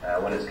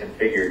when it's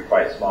configured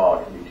quite small.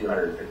 It can be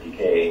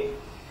 250K.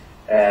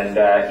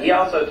 And he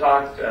also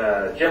talked,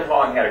 Jim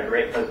Huang had a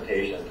great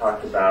presentation,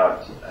 talked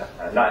about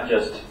not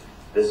just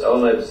this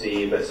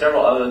olibc, but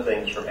several other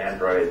things from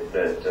Android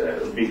that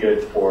would be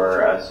good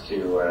for us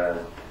to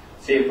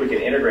see if we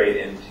can integrate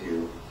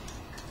into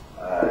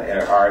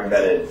our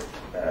embedded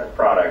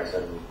products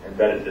and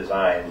embedded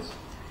designs.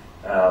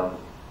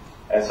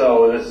 And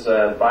so this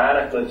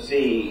Bionic libc,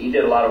 he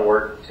did a lot of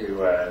work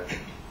to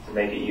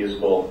make it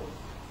usable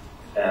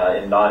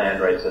in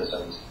non-Android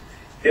systems.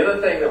 The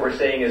other thing that we're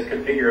seeing is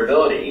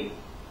configurability,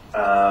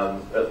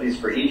 at least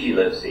for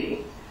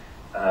eglibc.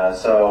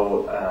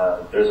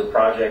 So there's a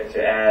project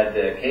to add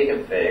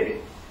kconfig,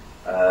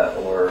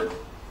 or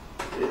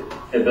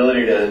the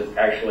ability to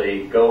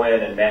actually go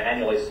in and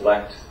manually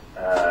select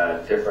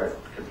different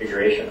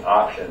configuration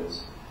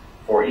options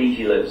for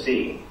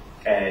eglibc.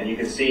 And you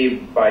can see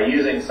by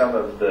using some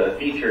of the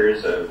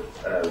features of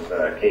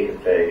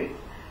kconfig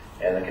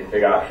and the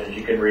config options,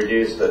 you can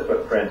reduce the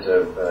footprint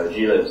of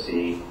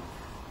glibc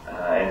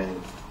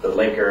and the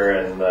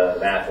linker and the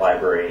math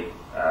library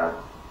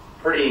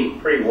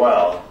pretty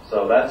well.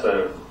 So that's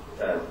a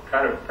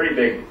kind of pretty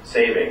big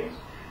savings.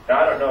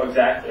 Now I don't know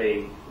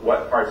exactly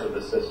what parts of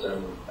the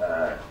system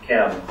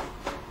Chem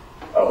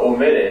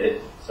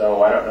omitted,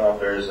 so I don't know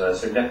if there's a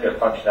significant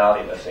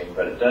functionality missing,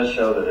 but it does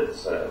show that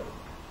it's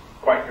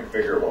quite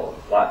configurable,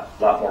 a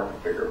lot more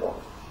configurable.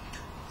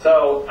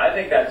 So I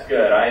think that's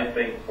good. I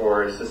think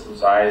for system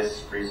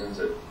size reasons,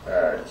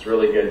 it's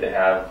really good to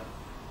have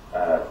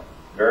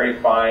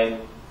very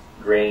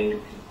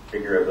fine-grained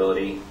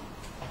configurability.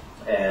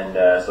 And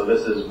so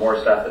this is more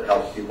stuff that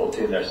helps people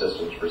tune their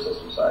systems for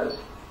system size.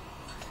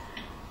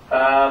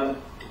 And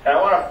I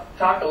want to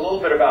talk a little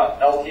bit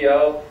about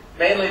LTO,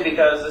 mainly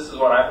because this is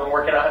what I've been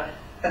working on.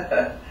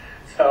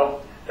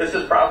 So this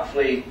is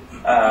probably,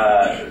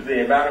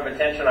 the amount of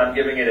attention I'm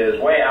giving it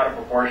is way out of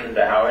proportion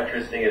to how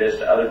interesting it is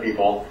to other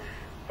people.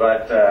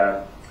 But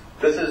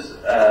this is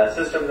a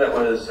system that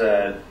was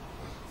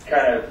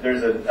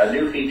there's a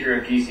new feature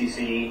of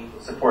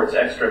GCC, supports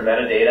extra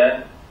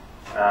metadata,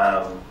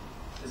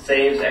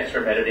 saves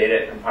extra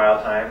metadata at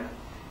compile time,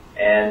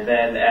 and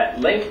then at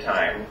link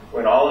time,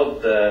 when all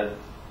of the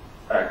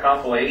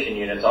compilation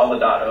units, all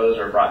the .O's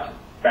are brought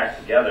back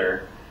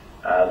together,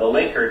 the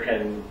linker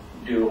can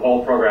do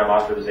whole program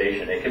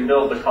optimization. It can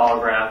build the call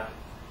graph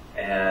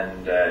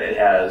and it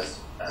has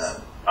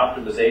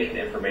optimization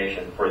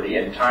information for the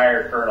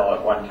entire kernel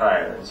at one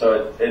time. And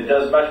so it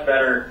does much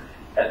better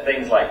at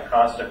things like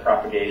constant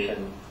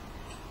propagation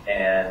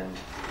and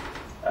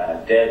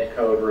dead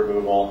code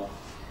removal.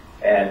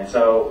 And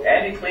so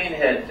Andy Clean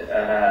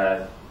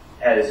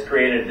has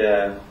created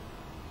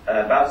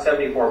about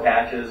 74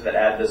 patches that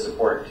add this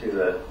support to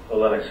the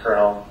Linux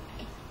kernel.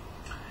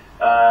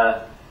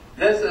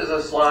 This is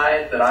a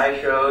slide that I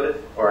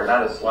showed, or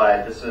not a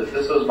slide, this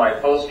was my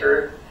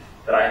poster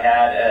that I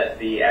had at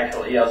the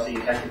actual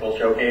ELC technical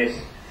showcase.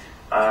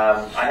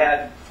 I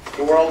had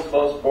the world's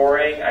most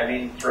boring,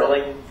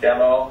 thrilling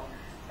demo.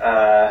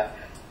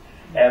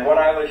 And what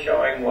I was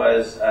showing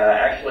was,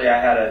 actually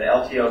I had an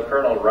LTO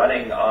kernel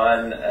running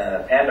on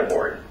Panda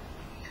board.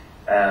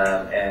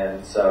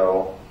 And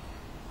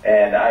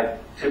I,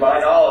 to my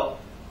knowledge,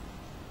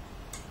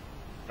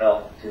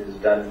 has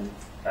done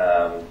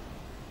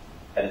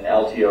an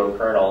LTO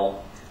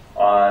kernel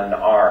on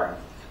ARM.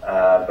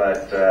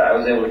 But I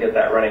was able to get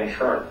that running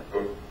short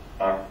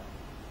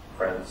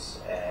conference.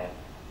 And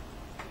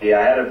yeah,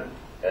 I had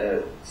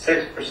a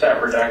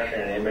 6%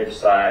 reduction in image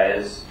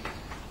size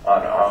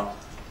on ARM.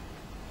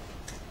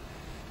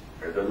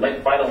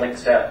 The final link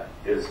step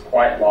is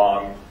quite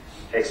long.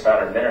 It takes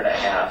about a minute and a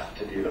half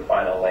to do the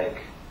final link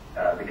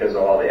because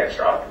of all the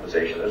extra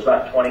optimization. There's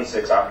about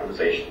 26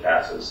 optimization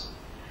passes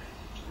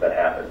that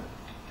happen.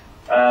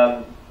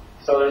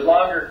 So there's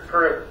longer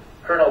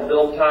kernel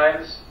build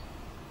times,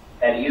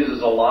 and it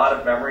uses a lot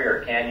of memory,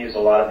 or can use a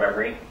lot of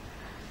memory.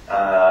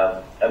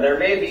 And there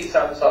may be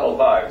some subtle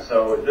bugs.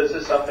 So this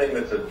is something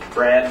that's a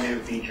brand new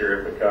feature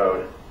of the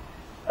code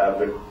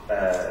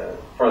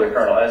for the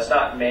kernel. And it's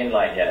not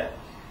mainline yet.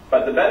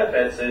 But the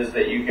benefits is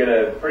that you get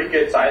a pretty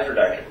good size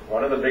reduction.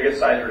 One of the biggest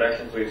size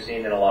reductions we've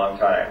seen in a long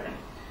time.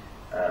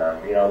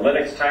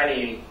 Linux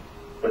Tiny,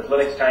 with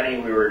Linux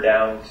Tiny we were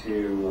down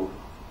to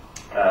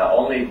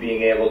only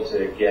being able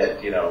to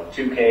get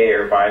 2K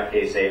or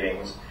 5K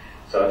savings.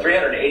 So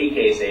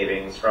 380K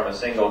savings from a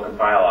single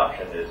compile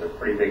option is a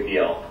pretty big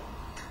deal.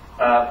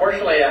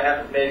 Fortunately, I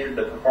haven't measured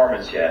the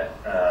performance yet,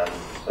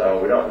 so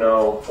we don't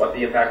know what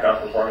the impact on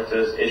performance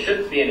is. It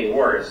shouldn't be any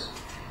worse,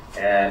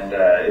 and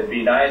it'd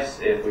be nice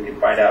if we could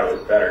find out it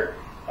was better.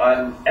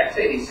 On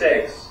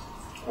x86,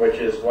 which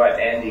is what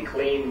Andy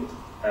Clean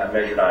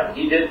measured on,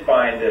 he did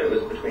find that it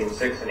was between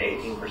 6 and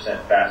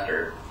 18%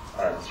 faster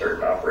on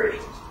certain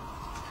operations,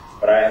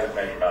 but I haven't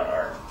measured on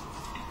ARM.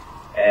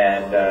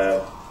 And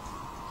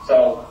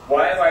so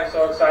why am I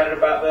so excited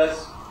about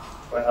this?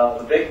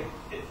 Well,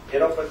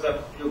 it opens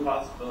up new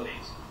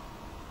possibilities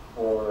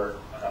for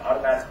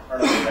automatic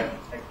kernel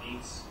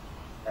techniques.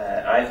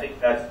 I think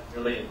that's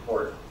really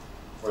important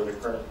for the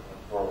kernel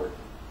moving forward.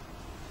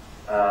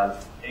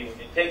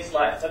 It takes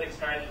Linux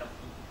Tiny in a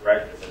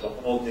direction. There's a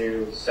whole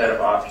new set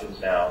of options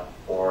now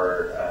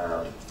for,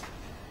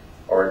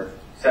 or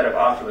set of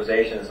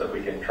optimizations that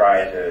we can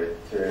try to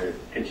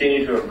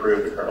continue to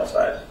improve the kernel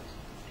size.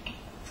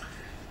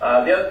 The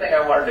other thing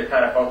I wanted to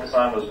kind of focus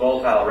on was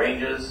volatile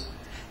ranges.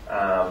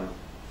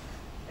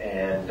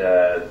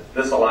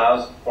 This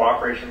allows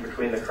cooperation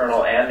between the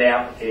kernel and the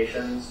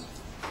applications.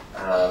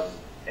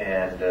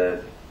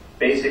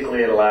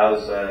 Basically it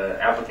allows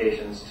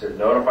applications to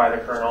notify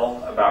the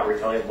kernel about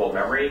reclaimable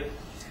memory.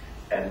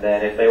 And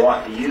then if they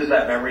want to use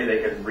that memory, they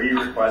can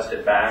re-request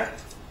it back.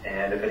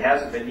 And if it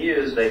hasn't been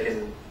used, they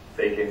can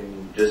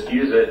just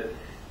use it.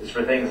 It's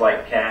for things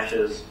like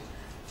caches,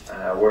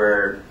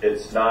 where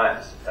it's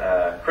not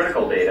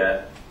critical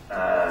data.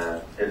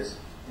 It's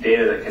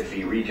data that could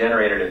be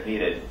regenerated if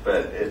needed,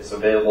 but it's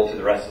available to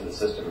the rest of the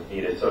system if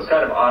needed. So it's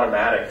kind of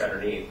automatic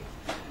underneath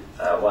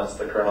once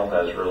the kernel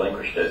has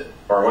relinquished it,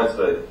 or once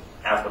the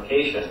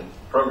application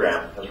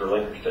program has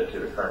relinquished it to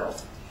the kernel.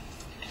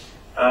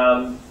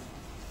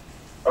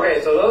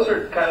 Okay, so those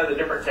are kind of the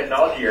different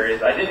technology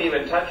areas. I didn't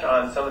even touch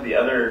on some of the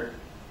other.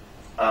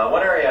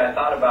 One area I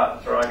thought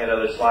about throwing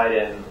another slide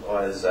in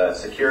was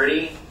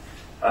security.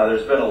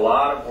 There's been a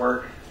lot of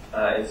work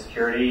in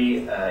security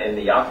in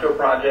the Yocto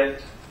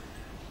project.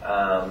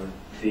 I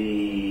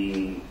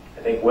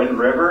think Wind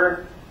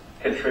River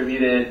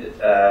contributed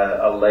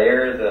a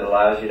layer that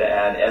allows you to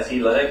add SE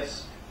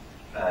Linux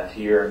to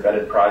your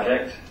embedded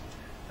project.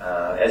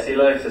 SE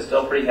Linux is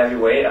still pretty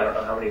heavyweight. I don't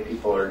know how many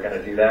people are going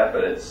to do that,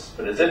 but it's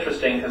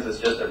interesting because it's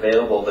just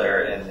available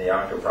there in the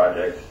Yocto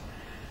project.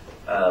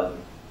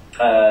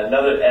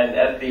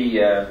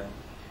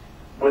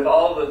 With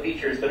all the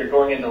features that are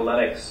going into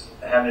Linux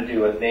having to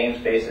do with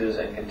namespaces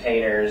and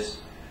containers,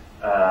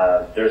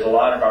 there's a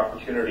lot of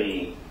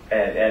opportunity,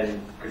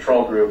 and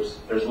control groups,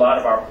 there's a lot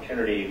of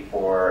opportunity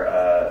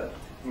for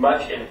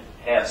much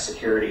enhanced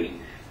security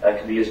that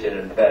can be used in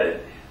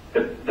embedded.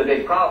 The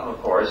big problem,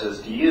 of course,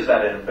 is to use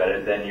that in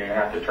embedded, then you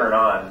have to turn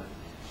on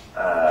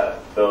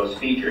those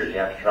features. You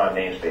have to turn on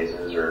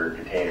namespaces or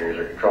containers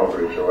or control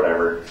groups or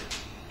whatever.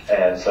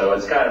 And so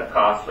it's kind of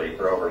costly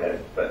for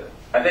overhead. But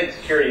I think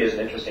security is an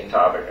interesting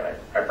topic, and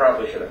I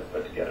probably should have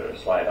put together a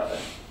slide on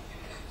it.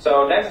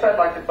 So next I'd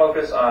like to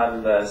focus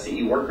on the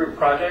CE workgroup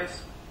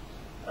projects.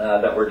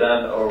 that were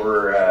done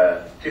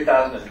over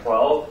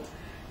 2012.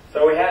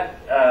 So we had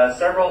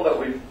several that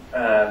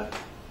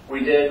we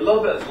did a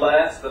little bit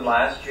less than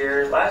last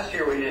year. Last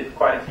year we did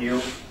quite a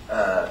few.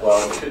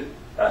 Well,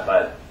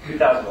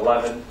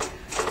 2011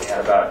 we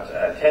had about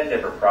 10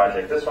 different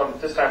projects.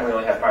 This time we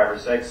only had 5 or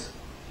 6,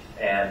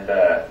 and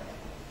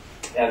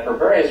for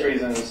various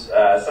reasons,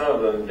 some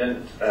of them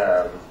didn't.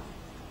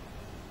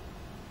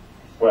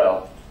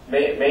 Well,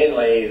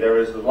 mainly there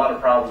was a lot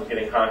of problems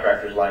getting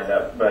contractors lined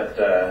up. But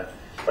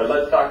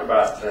let's talk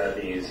about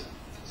these.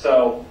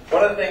 So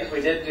one of the things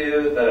we did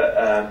do that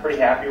I'm pretty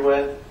happy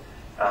with,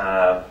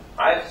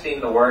 I've seen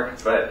the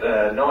work, but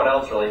no one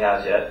else really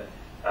has yet,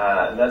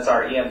 and that's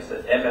our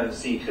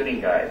MMC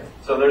tuning guide.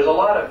 So there's a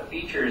lot of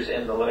features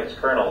in the Linux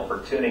kernel for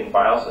tuning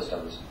file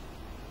systems,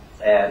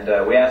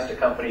 and we asked a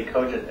company,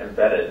 Cogent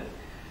Embedded,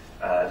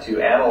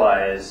 to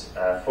analyze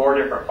 4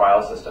 different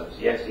file systems,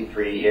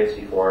 ext3,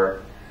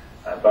 ext4,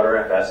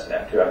 ButterFS, and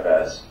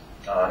F2FS,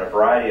 on a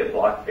variety of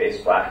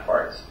block-based flash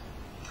parts,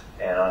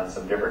 and on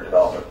some different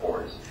development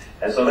boards.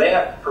 And so they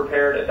have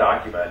prepared a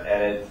document,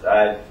 and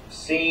I've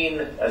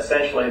seen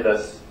essentially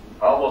this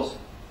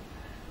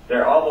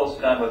they're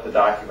almost done with the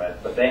document,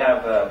 but they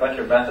have a bunch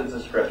of methods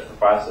and scripts for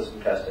file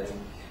system testing,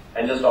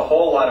 and just a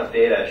whole lot of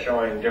data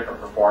showing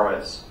different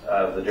performance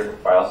of the different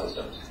file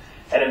systems.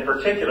 And in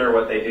particular,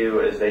 what they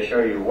do is they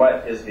show you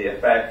what is the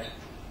effect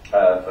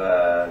of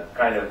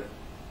kind of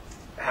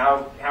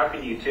how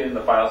can you tune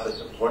the file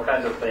systems? What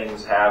kinds of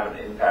things have an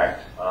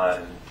impact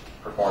on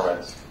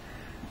performance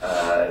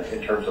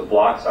in terms of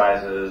block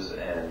sizes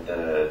and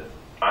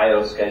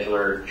I/O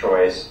scheduler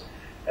choice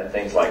and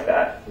things like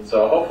that. And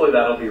so hopefully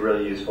that'll be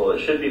really useful. It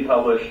should be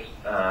published.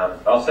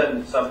 I'll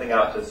send something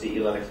out to CE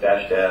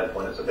Linux-Dev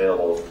when it's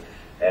available,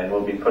 and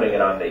we'll be putting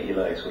it on the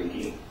eLinux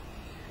Wiki.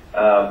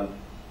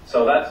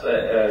 So that's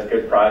a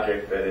good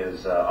project that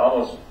is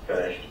almost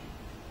finished.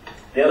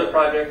 The other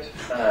project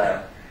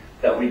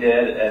that we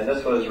did, and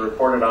this was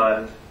reported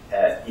on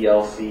at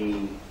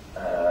ELC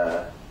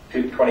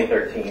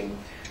 2013,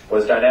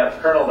 was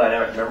kernel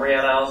dynamic memory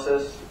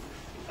analysis.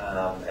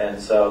 And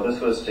so this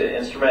was to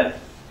instrument,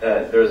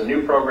 there was a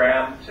new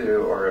program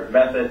or a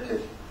method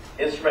to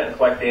instrument and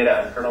collect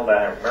data on kernel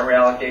dynamic memory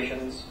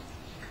allocations.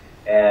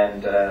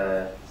 And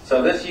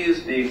so this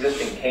used the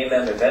existing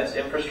KMEM events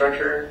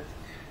infrastructure.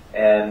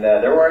 And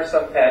there were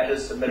some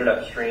patches submitted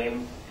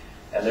upstream.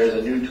 And there's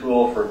a new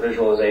tool for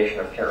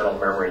visualization of kernel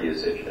memory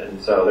usage. And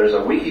so there's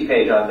a wiki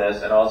page on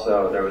this, and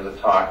also there was a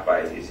talk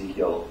by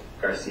Ezequiel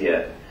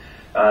Garcia.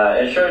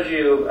 It shows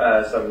you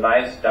some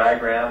nice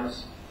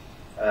diagrams.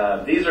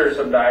 These are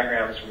some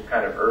diagrams from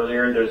kind of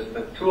earlier.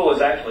 The tool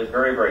is actually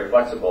very, very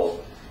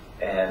flexible,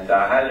 and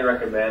I highly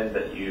recommend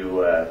that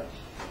you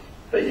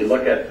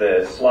look at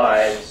the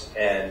slides.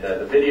 And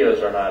the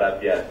videos are not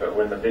up yet, but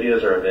when the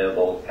videos are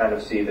available, kind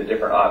of see the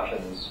different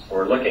options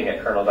for looking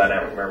at kernel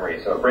dynamic memory.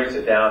 So it breaks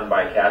it down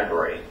by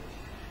category,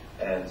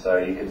 and so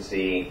you can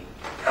see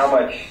how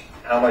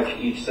much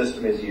each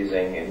system is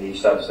using in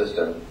each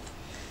subsystem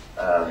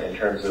in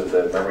terms of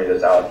the memory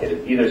that's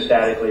allocated, either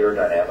statically or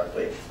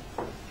dynamically.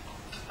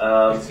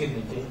 Excuse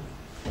me, Tim.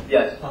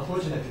 Yes.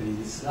 Unfortunately,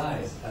 the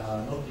slides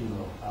are not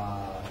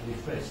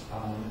refreshed.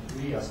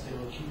 We are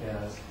still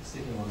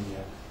sitting on the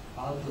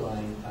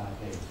outline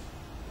page.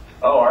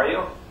 Oh, are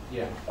you?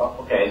 Yeah. Oh,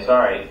 okay,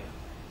 sorry.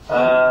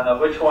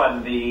 Which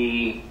one?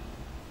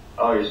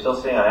 Oh, you're still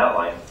sitting on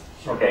outline.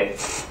 Sure. Okay.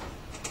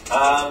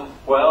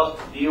 Well,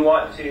 do you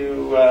want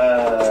to?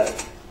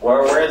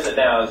 Where is it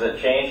now? Is it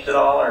changed at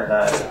all or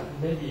not? Yeah,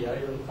 maybe I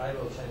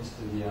will change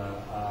to the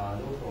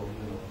local,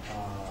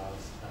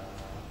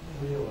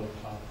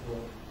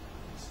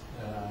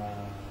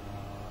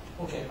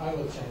 okay, I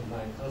will change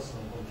my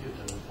personal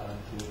computer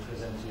to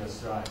present your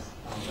slides.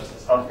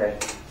 Okay.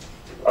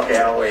 Okay,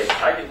 I'll wait.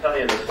 I can tell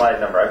you the slide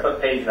number. I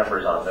put page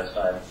numbers on this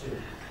time. Sure.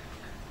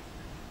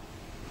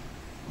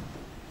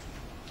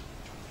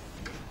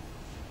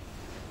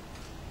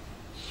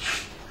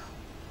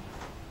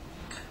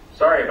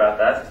 Sorry about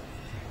that.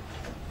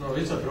 No,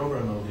 it's a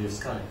problem of this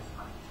kind.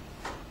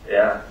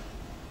 Yeah.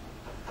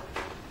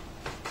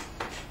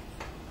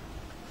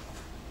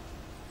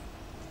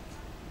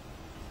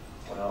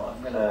 Well,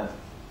 I'm gonna.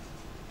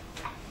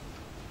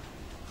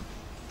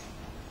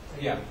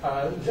 Yeah,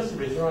 just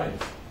retry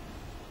it.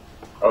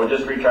 Oh,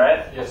 just retry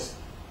it? Yes.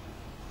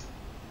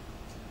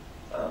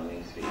 Let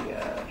me see.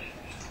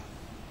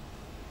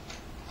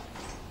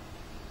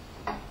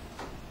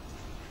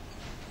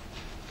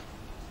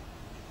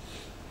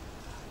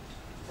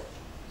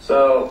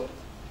 So,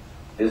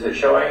 is it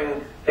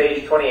showing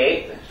page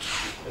 28?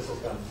 This is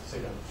done.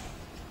 Second.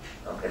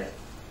 Okay.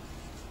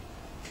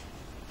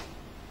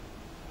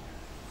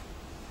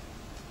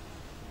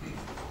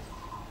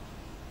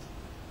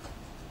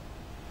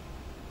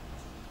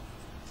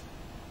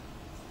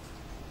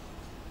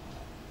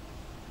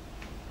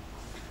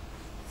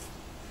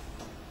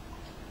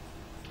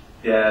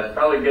 Yeah, it's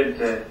probably good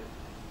to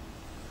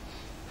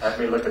have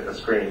me look at the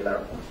screen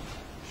though.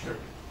 Sure.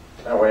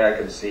 That way I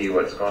can see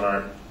what's going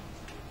on.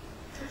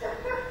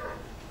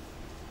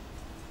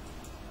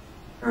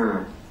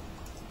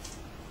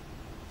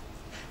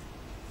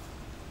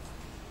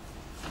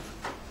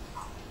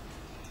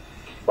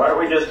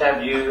 just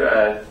have you,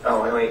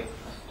 oh, wait,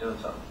 doing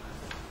something.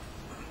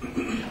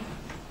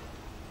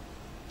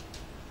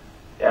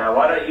 Yeah,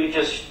 why don't you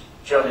just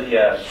show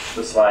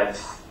the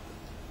slides?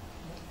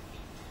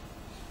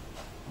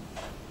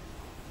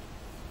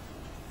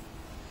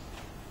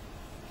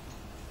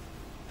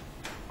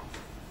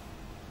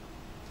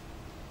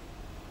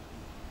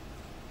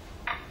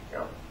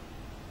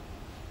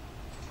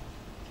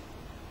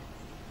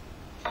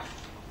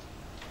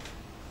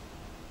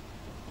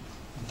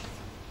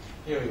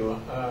 Here we go.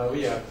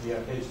 We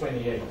are page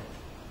 28.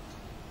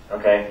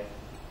 Okay.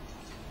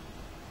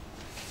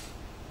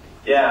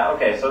 Yeah,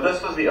 okay, so this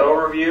was the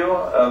overview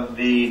of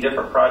the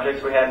different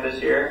projects we had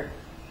this year.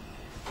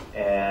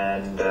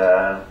 And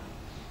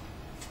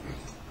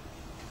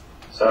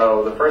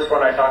so the first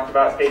one I talked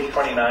about, page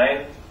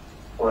 29,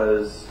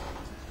 was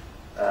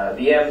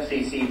the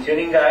MCC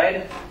tuning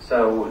guide.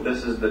 So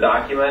this is the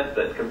document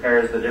that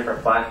compares the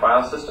different flash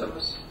file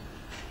systems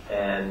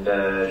and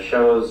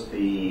shows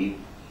the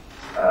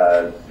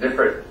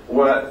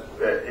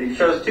it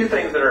shows two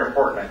things that are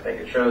important, I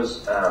think. It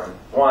shows,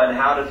 one,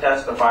 how to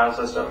test the file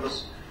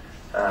systems,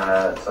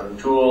 some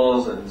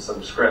tools and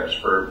some scripts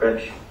for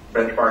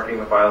benchmarking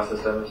the file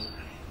systems,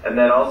 and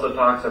then also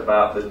talks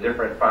about the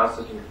different file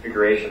system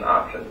configuration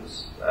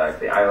options, like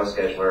the I/O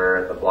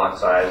scheduler, the block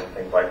size, and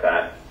things like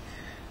that.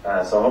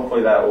 So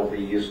hopefully that will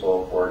be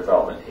useful for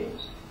development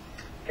teams.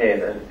 Okay,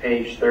 then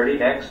page 30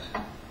 next.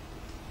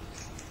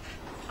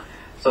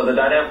 So the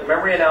dynamic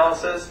memory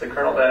analysis, the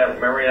kernel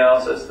dynamic memory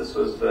analysis, this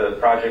was the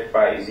project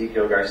by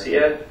Ezekiel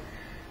Garcia.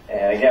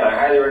 And again, I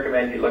highly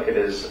recommend you look at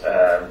his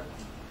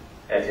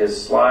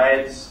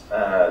slides.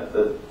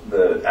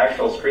 The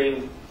actual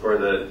screen, or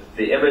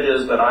the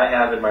images that I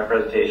have in my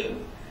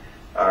presentation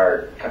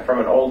are from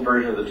an old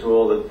version of the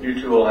tool. The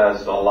new tool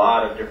has a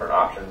lot of different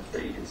options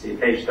that you can see.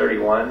 Page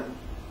 31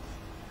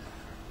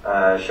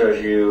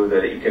 shows you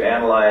that you can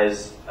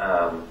analyze,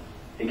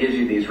 it gives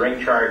you these ring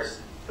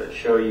charts that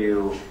show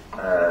you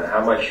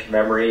how much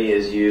memory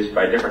is used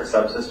by different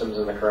subsystems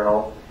in the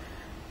kernel.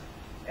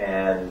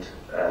 And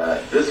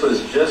this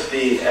was just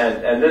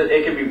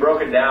it can be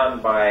broken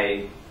down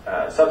by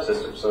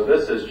subsystems. So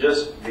this is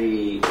just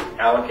the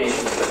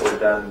allocations that were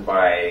done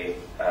by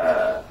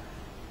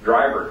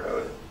driver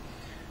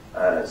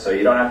code. So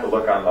you don't have to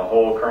look on the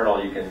whole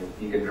kernel. You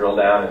can drill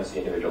down and see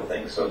individual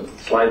things. So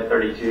slide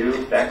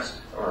 32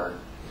 next, or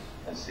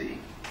let's see.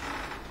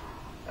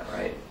 All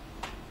right.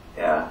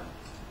 Yeah.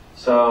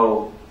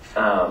 So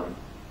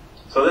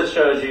this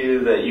shows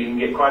you that you can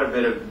get quite a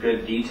bit of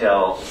good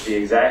detail to see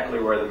exactly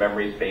where the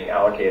memory is being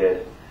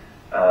allocated.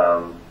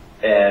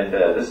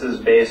 This is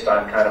based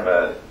on kind of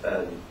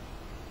a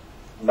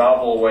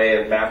novel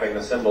way of mapping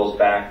the symbols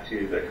back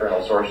to the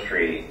kernel source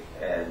tree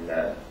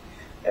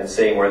and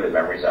seeing where the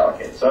memory is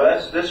allocated. So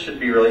this should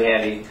be really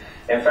handy.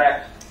 In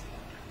fact,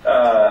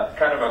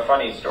 kind of a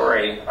funny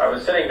story. I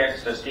was sitting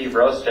next to Steve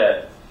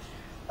Rostedt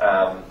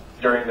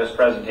during this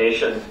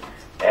presentation,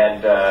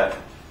 and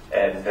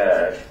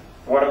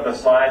one of the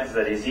slides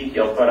that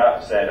Ezekiel put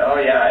up said, "Oh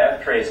yeah,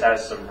 ftrace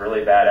has some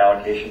really bad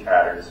allocation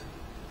patterns."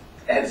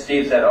 And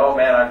Steve said, "Oh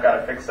man, I've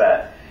got to fix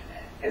that."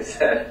 He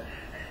said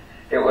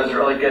it was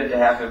really good to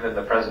have him in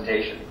the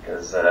presentation,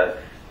 because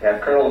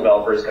kernel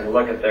developers can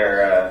look at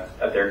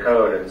their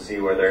code and see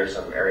where there's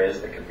some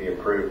areas that can be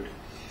improved.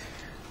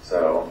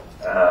 So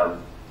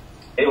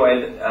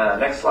anyway,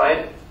 next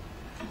slide.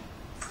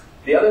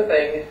 The other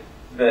thing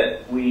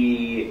that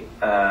we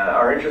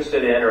are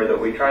interested in, or that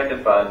we tried to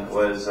fund,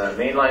 was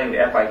mainlining the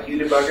FIQ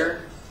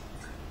debugger.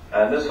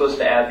 This was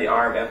to add the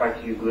ARM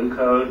FIQ glue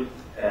code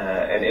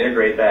and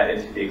integrate that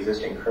into the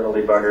existing kernel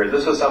debugger.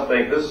 This was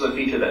a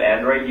feature that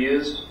Android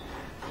used.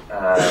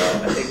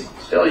 I think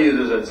still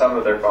uses in some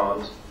of their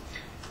phones.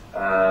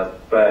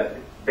 But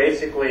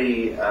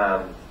basically,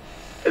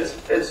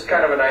 it's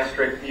kind of a nice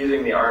trick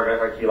using the ARM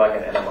FIQ like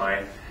an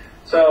NMI.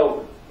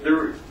 So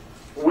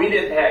we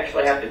didn't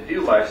actually have to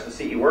do much, the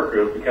CE work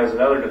group, because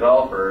another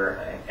developer,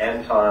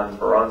 Anton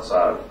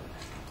Vorontsov,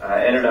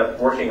 ended up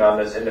working on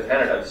this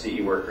independent of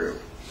CE work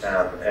group.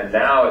 And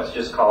now it's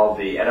just called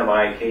the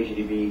NMI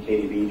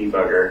KGDB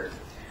debugger.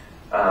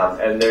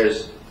 And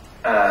there's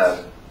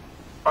ARM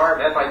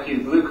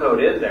FIQ glue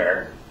code in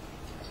there,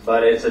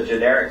 but it's a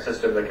generic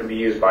system that can be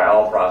used by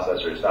all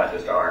processors, not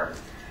just ARM.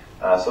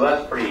 So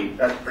that's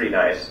pretty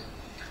nice.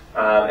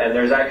 And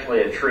there's actually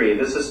a tree.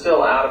 This is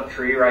still out of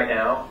tree right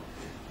now.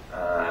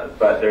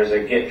 But there's a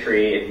Git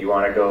tree if you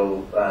want to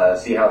go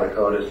see how the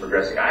code is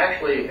progressing. I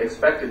actually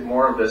expected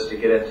more of this to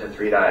get into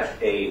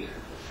 3.8,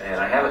 and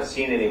I haven't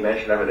seen any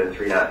mention of it in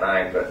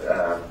 3.9, but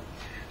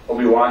we'll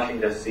be watching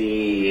to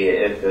see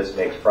if this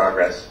makes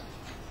progress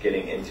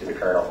getting into the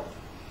kernel.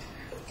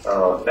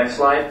 Next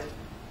slide.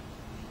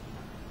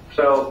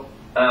 So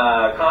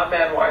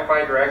Conman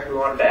Wi-Fi Direct, we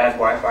wanted to add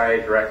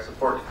Wi-Fi Direct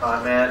support to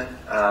Conman.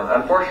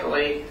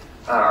 Unfortunately,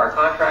 our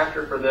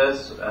contractor for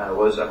this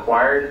was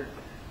acquired.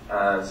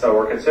 So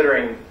we're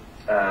considering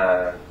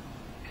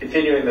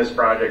continuing this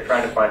project,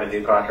 trying to find a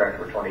new contractor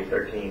for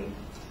 2013.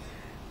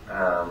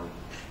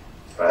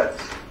 But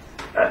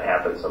that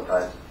happens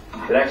sometimes.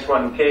 The next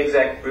one,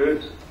 CEWG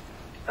boot.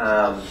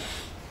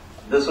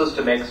 This was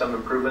to make some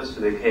improvements to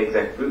the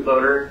CEWG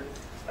bootloader,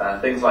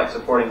 things like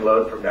supporting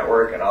load from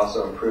network and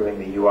also improving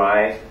the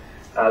UI.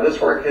 This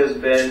work has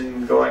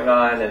been going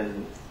on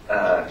and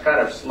kind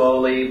of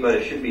slowly, but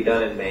it should be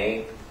done in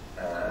May.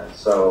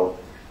 So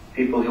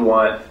people who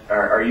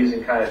are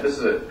using this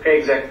is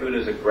CEWG boot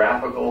is a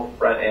graphical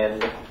front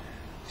end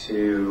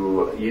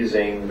to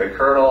using the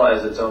kernel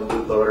as its own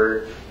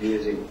bootloader,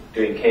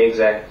 doing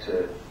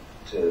CEWG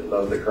to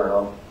load the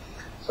kernel.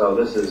 So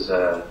this is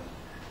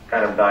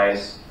kind of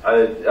nice,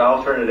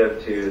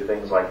 alternative to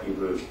things like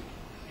U-boot.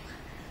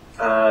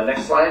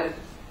 Next slide.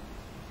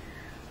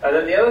 And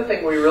then the other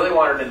thing we really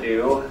wanted to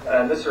do,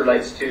 and this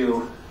relates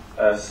to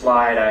a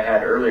slide I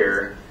had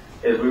earlier,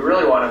 is we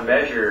really want to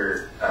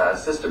measure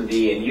systemd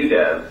and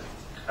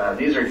UDEV.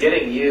 These are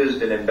getting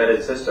used in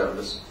embedded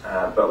systems,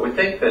 but we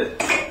think that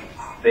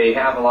they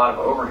have a lot of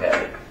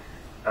overhead,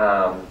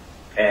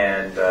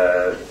 and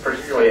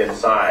particularly in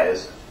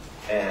size.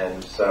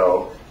 And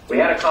so we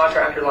had a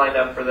contractor lined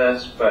up for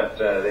this, but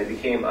they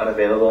became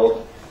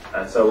unavailable.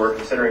 And so we're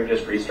considering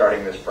just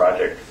restarting this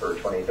project for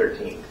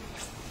 2013.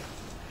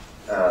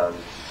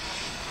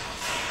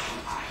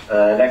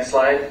 Next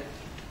slide.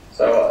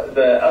 So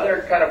the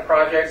other kind of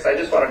projects I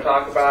just want to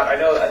talk about,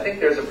 I think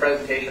there's a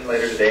presentation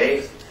later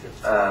today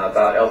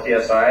about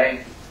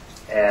LTSI,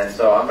 and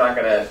so I'm not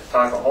going to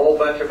talk a whole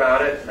bunch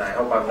about it, and I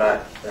hope I'm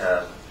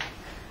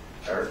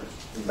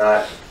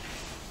not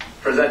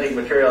presenting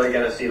material you're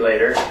going to see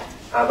later.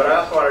 But I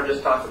also want to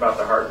just talk about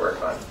the hardware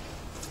fund.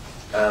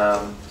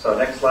 So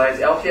next slide,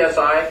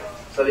 LTSI.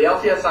 So the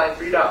LTSI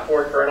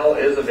 3.4 kernel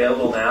is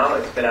available now.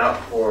 It's been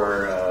out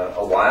for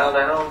a while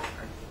now.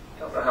 I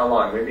don't know how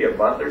long, maybe a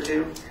month or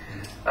two.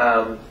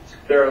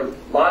 There are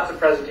lots of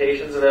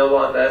presentations available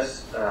on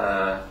this,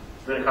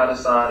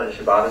 Munakata-san and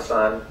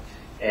Shibata-san,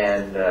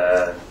 and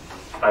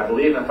I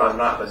believe, if I'm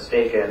not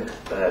mistaken,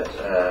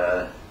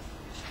 that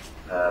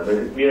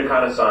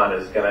Munakata-san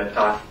is going to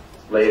talk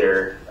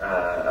later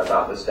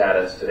about the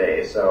status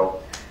today.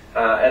 So,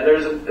 and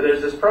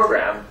there's this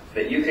program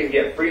that you can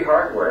get free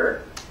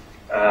hardware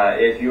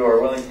if you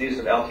are willing to do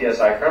some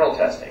LTSI kernel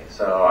testing.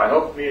 So I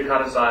hope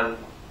Munakata-san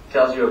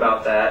tells you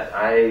about that.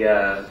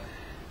 I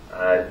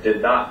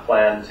did not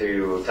plan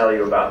to tell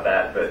you about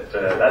that, but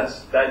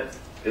that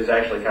is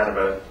actually kind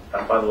of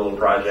a fun little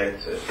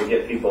project to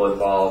get people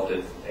involved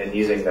in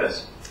using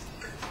this.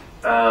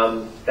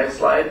 Next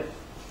slide.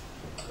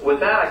 With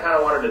that, I kind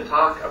of wanted to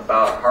talk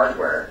about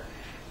hardware,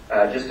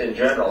 just in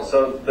general.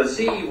 So the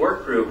CE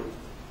work group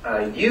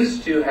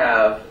used to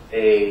have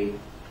a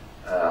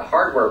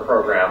hardware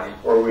program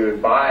where we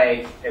would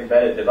buy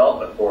embedded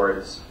development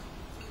boards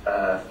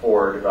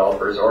for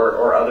developers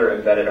or other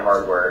embedded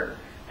hardware.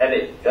 And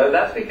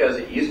that's because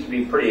it used to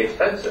be pretty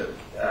expensive.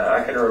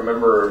 I can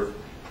remember,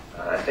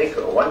 I think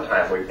at one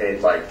time we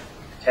paid like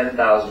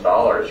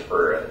 $10,000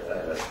 for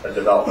a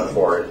development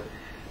board.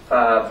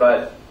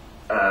 But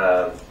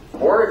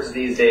boards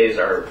these days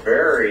are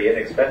very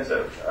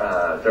inexpensive.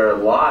 There are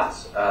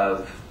lots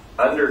of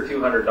under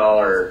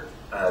 $200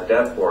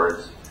 dev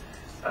boards.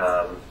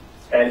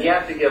 And you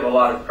have to give a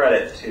lot of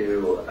credit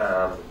to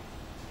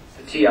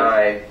the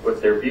TI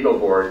with their Beagle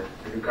board,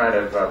 who kind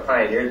of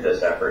pioneered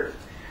this effort.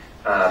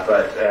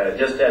 But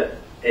just at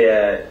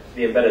the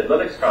Embedded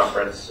Linux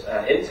conference,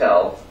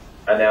 Intel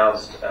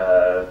announced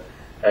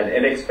an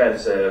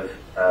inexpensive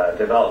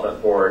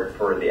development board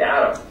for the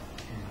Atom.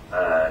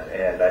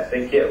 And I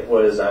think it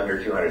was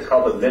under 200. It's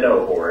called the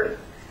Minnow board.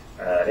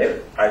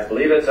 I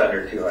believe it's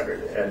under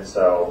 200. And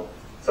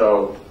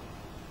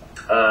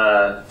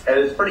and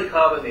it's pretty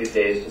common these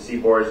days to see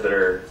boards that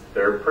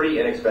are pretty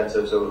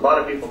inexpensive, so a lot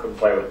of people can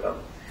play with them.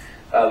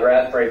 The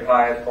Raspberry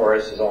Pi, of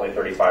course, is only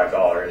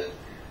 $35.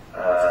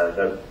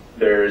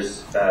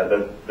 There's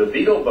the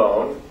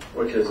BeagleBone,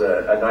 which is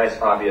a nice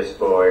hobbyist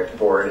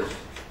board,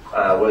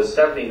 was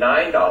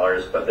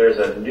 $79, but there's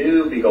a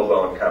new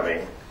BeagleBone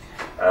coming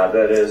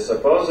that is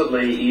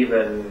supposedly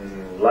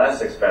even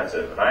less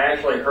expensive. And I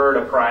actually heard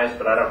a price,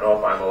 but I don't know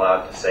if I'm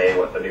allowed to say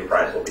what the new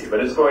price will be. But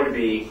it's going to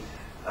be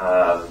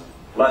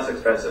less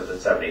expensive than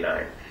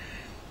 $79.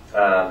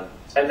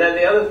 And then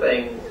the other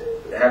thing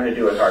having to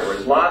do with hardware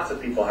is lots of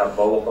people have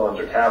mobile phones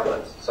or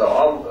tablets. So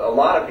a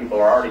lot of people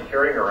are already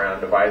carrying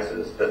around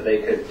devices that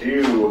they could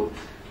do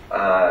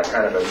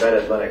kind of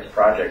embedded Linux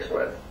projects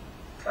with.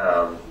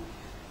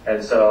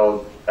 And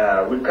so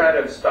we've kind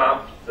of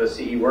stopped the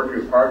CE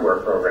Workgroup hardware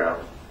program.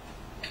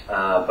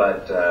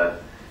 But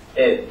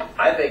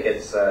I think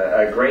it's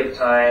a great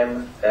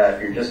time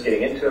if you're just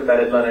getting into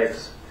embedded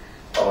Linux,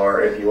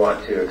 or if you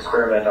want to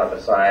experiment on the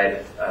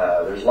side.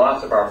 There's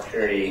lots of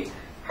opportunity.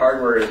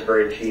 Hardware is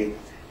very cheap.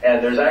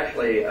 And there's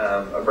actually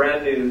a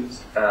brand new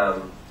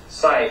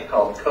site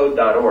called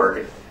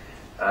code.org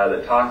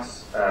that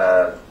talks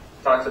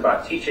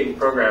about teaching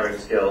programming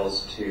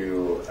skills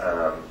to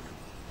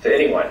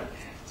anyone.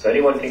 So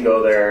anyone can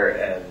go there,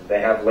 and they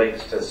have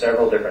links to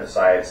several different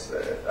sites,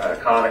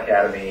 Khan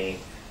Academy,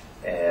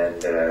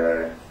 and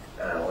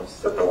what's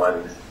the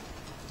one?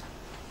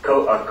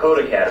 Code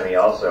Academy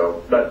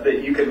also, but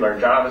you can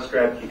learn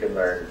JavaScript, you can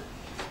learn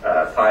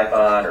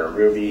Python or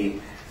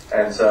Ruby,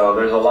 and so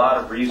there's a lot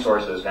of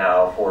resources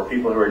now for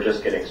people who are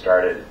just getting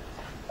started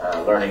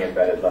learning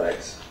embedded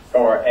Linux,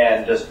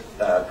 and just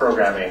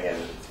programming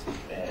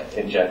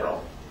in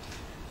general.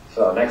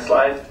 So next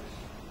slide.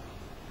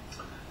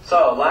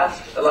 So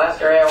the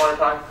last area I want to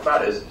talk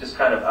about is just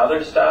kind of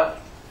other stuff.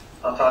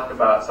 I'll talk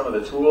about some of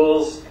the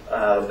tools,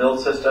 build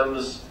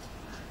systems,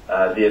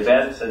 the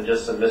events, and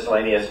just some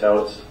miscellaneous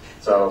notes.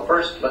 So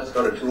first, let's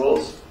go to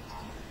tools.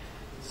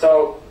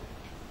 So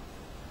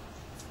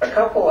a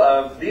couple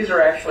of these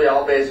are actually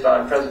all based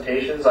on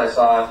presentations I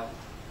saw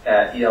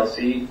at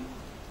ELC.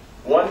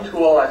 One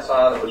tool I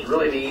saw that was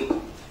really neat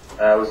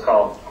was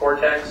called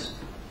Cortex,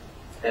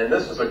 and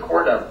this is a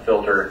core dump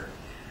filter.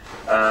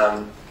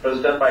 It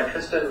was done by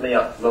Tristan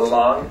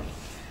Lelong,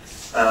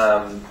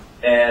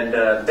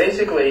 and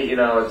basically, you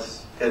know,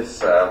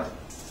 it's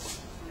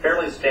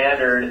fairly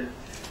standard.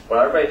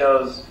 Well, everybody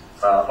knows,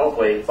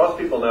 hopefully, most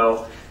people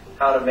know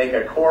how to make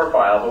a core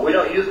file, but we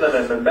don't use them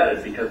in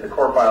embedded because the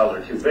core files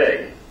are too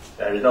big.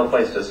 There's no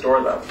place to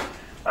store them.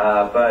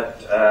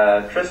 But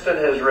Tristan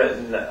has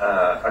written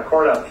a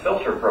core dump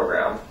filter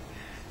program,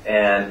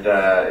 and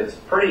it's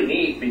pretty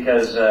neat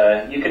because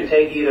you can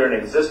take either an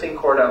existing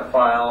core dump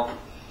file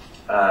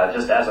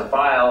just as a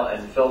file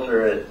and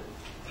filter it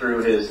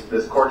through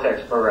this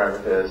Cortex program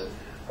of his,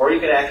 or you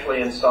can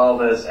actually install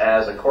this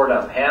as a core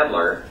dump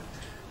handler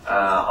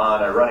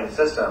on a running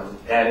system,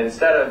 and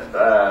instead of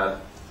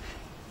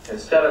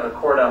a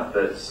core dump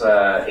that's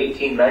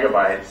 18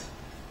 megabytes,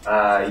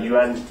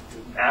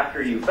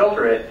 after you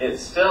filter it, it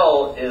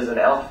still is an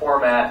ELF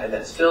format and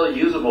it's still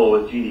usable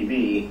with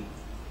GDB,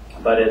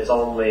 but it's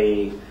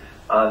only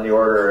on the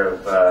order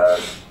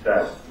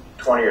of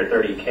 20 or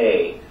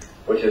 30K,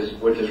 which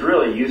is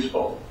really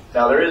useful.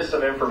 Now there is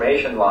some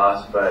information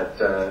loss, but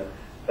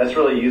that's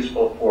really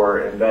useful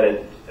for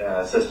embedded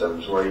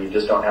systems where you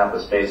just don't have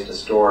the space to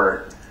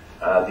store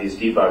these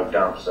debug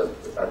dumps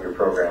of your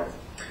program.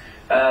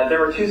 There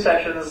were two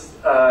sections,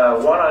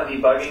 one on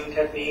debugging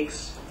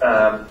techniques,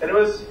 and it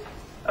was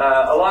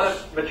a lot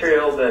of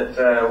material that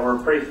we're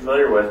pretty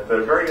familiar with, but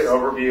a very good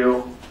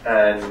overview,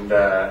 and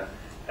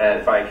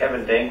by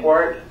Kevin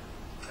Dankwart,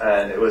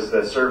 and it was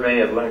the survey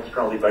of Linux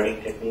kernel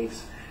debugging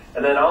techniques.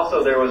 And then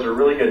also there was a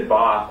really good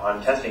BOP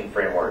on testing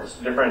frameworks,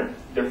 different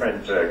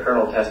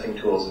kernel testing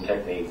tools and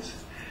techniques.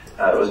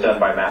 It was done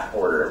by Matt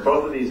Porter.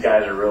 Both of these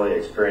guys are really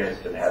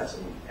experienced and had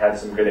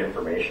some good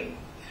information.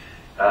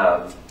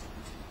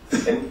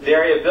 In the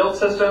area of build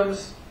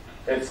systems,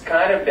 it's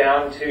kind of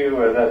down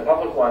to, the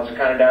public ones are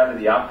kind of down to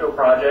the Octo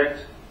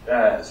project /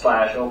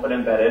 Open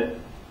Embedded.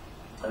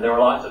 And there were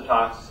lots of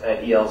talks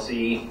at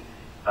ELC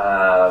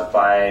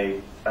by,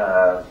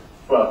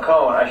 well,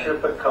 Cone. I should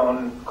have put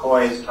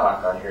Coy's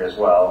talk on here as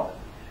well.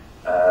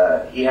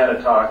 He had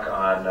a talk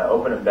on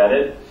Open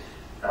Embedded.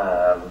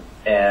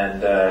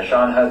 And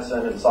Sean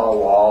Hudson and Saul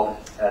Wald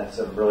had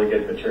some really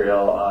good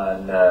material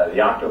on the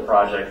Octo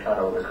project, kind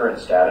of the current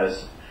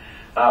status.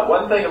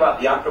 One thing about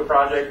the Octo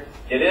project,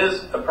 it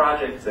is a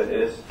project that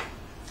it's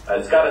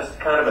got a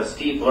kind of a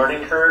steep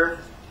learning curve,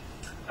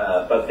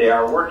 but they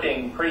are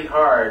working pretty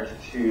hard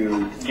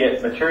to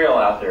get material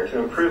out there, to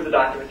improve the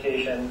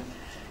documentation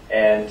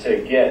and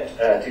to get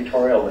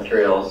tutorial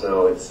material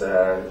so it's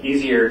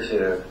easier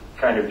to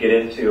kind of get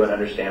into and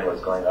understand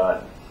what's going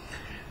on.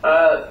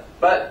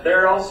 But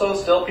there are also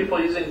still people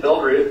using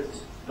Buildroot.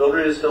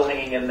 Buildroot is still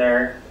hanging in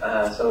there.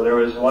 So there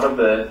was one of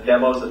the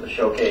demos at the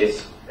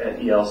showcase at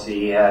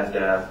ELC had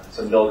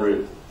some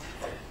Buildroot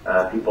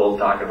people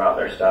talking about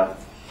their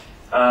stuff.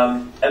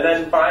 And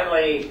then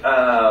finally,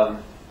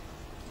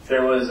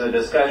 there was a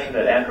discussion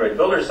at Android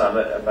Builder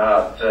Summit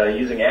about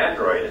using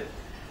Android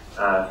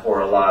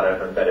for a lot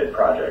of embedded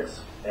projects.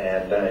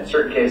 And in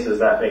certain cases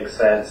that makes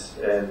sense.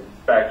 In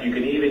fact, you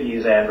can even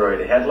use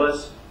Android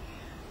headless.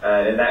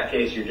 In that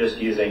case, you're just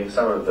using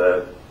some of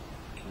the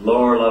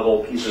lower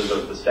level pieces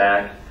of the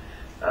stack,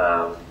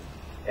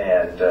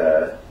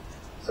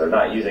 so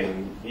not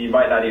using, you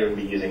might not even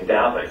be using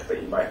Dalvik,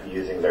 but you might be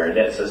using their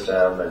init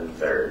system and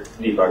their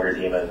debugger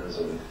daemons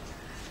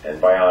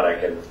and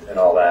Bionic and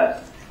all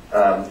that,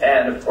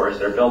 and of course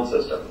their build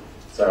system.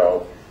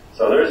 So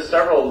there's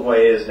several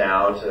ways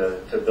now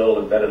to build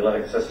embedded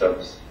Linux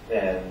systems,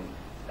 and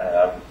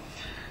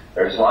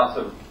there's lots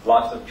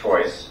of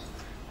choice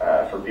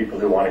for people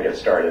who want to get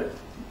started.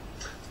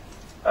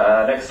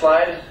 Next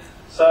slide.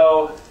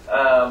 So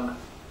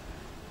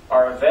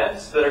our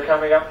events that are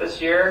coming up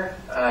this year,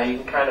 you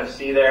can kind of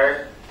see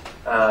there.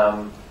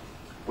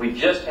 We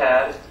just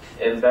had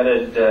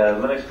Embedded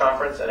Linux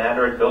Conference and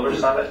Android Builder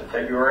Summit in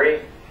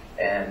February,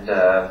 and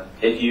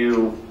if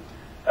you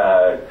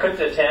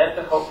couldn't attend,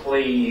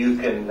 hopefully you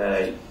can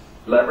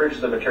leverage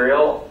the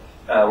material.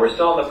 We're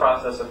still in the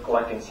process of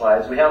collecting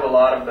slides. We have a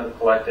lot of them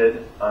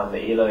collected on the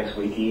eLinux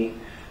Wiki,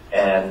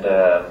 and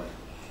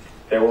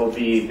there will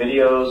be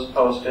videos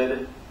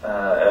posted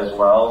as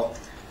well.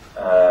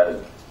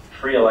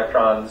 Free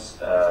Electrons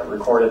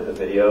recorded the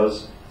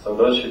videos, so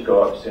those should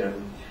go up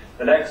soon.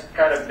 The next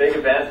kind of big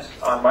event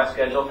on my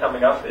schedule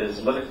coming up is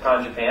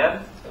CEWG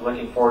Japan. I'm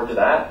looking forward to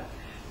that.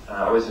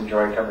 I always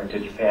enjoy coming to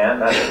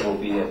Japan. That will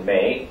be in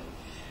May.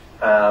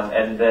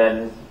 And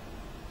then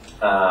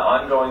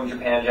ongoing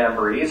Japan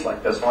Jamborees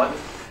like this one.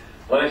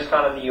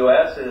 LinuxCon in the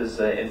US is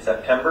in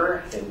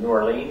September in New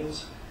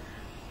Orleans.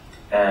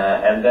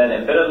 And then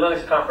Embedded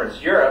Linux Conference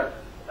Europe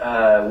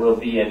will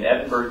be in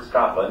Edinburgh,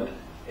 Scotland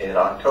in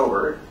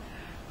October.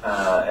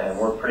 And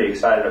we're pretty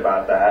excited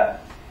about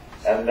that.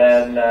 And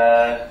then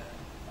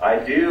I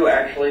do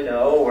actually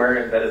know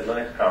where Embedded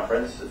Linux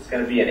Conference, it's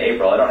going to be in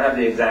April. I don't have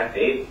the exact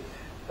date,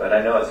 but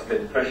I know it's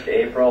been pushed to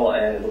April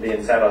and it'll be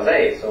in San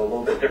Jose, so a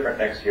little bit different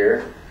next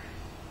year.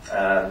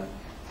 So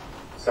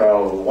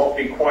it won't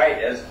be quite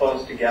as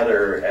close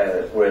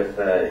together with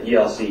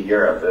ELC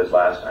Europe as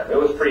last time. It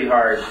was pretty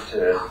hard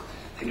to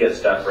get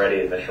stuff ready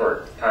in the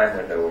short time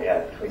window we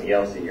had between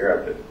ELC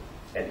Europe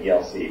and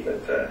ELC,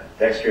 but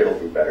next year it'll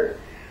be better.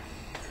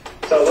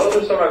 So those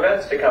are some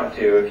events to come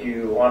to if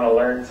you want to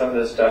learn some of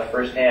this stuff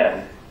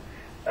firsthand.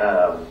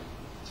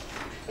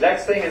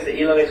 Next thing is the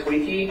eLinux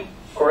Wiki.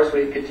 Of course,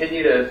 we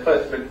continue to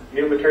put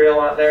new material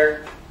on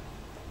there.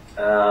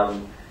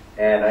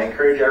 And I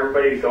encourage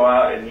everybody to go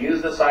out and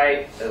use the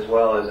site as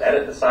well as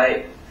edit the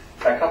site.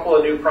 A couple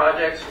of new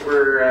projects.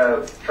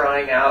 We're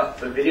trying out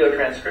the video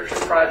transcription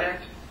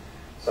project.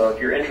 So if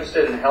you're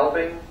interested in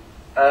helping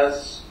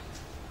us,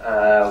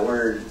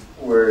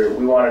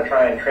 we want to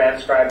try and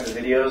transcribe the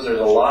videos. There's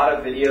a lot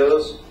of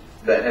videos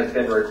that have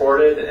been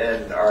recorded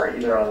and are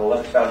either on the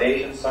Linux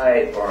Foundation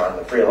site or on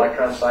the Free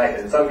Electron site,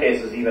 in some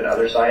cases even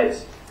other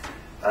sites.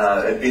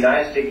 It'd be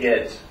nice to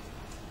get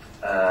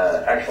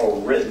actual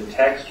written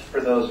text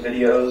for those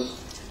videos.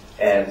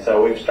 And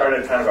so we've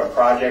started kind of a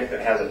project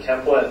that has a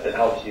template that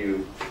helps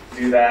you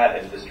do that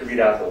and distribute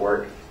out the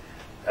work.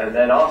 And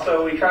then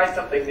also we tried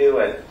something new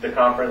at the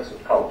conference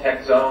called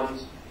Tech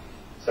Zones.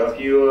 So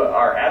if you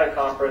are at a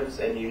conference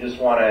and you just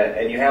want to,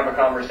 and you have a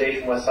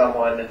conversation with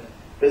someone,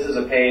 this is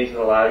a page that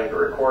allows you to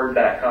record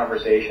that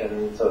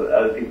conversation so that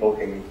other people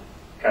can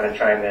kind of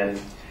chime in.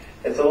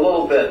 It's a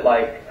little bit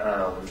like,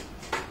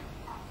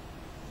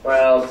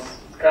 well, it's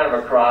kind of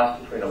a cross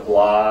between a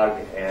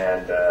blog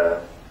and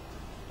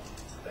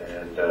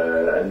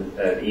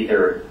an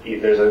ether.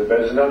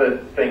 There's another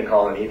thing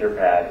called an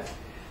Etherpad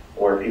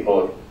where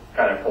people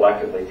kind of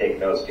collectively take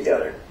notes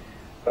together.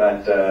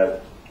 But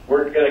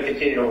we're going to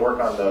continue to work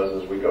on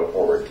those as we go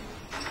forward.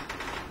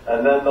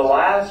 And then the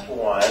last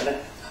one,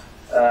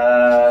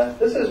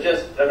 this is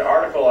just an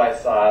article I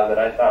saw that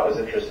I thought was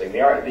interesting. The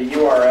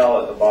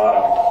URL at the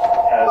bottom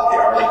has the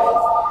article.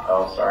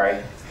 Oh,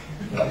 sorry.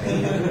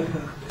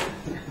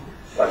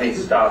 Let me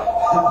stop.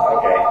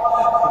 Okay.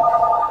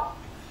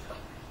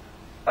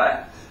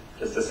 Hi.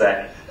 Just a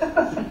sec.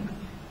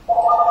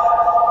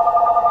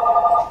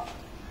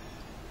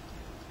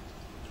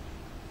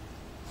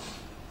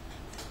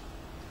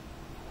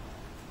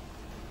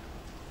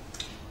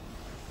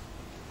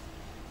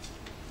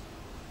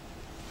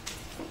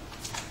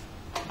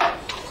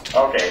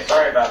 Okay,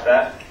 sorry about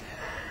that.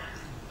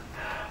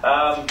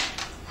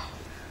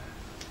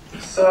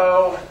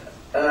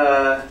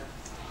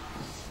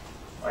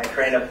 My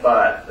train of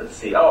thought, let's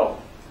see. Oh,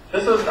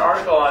 this was an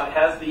article on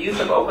has the use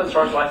of open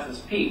source license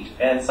peaked?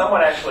 And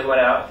someone actually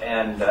went out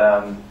and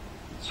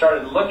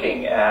started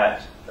looking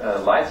at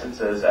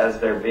licenses as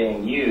they're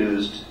being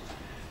used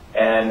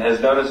and has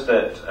noticed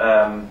that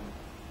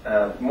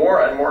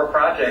more and more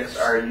projects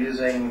are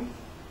using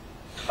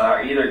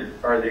they're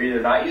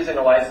either not using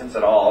a license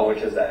at all, which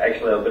is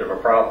actually a bit of a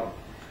problem,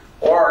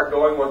 or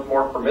going with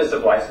more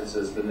permissive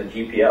licenses than the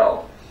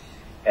GPL.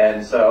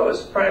 And so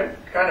it's kind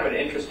of an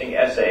interesting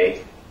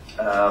essay,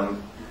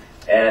 and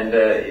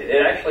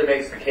it actually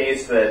makes the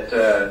case that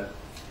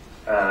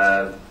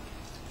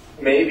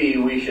maybe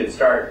we should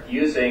start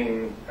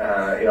using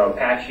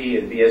Apache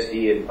and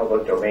BSD in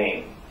public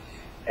domain.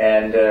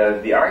 And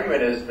the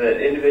argument is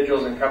that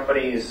individuals and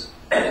companies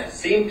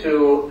seem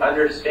to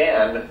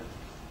understand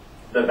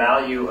the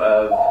value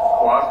of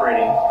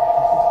cooperating,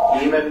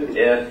 even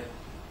if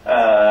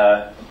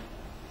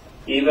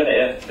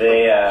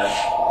they,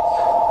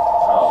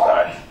 oh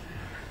gosh,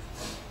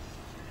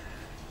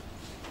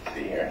 let's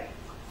see here,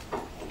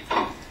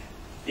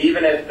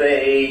 even if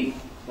the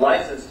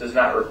license does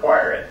not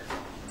require it,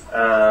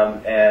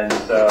 and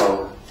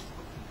so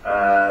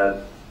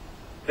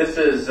this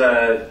is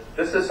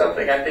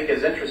something I think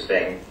is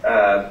interesting.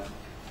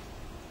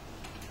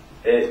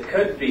 It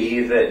could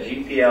be that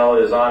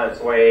GPL is on its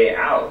way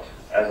out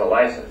as a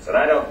license, and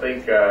I don't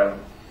want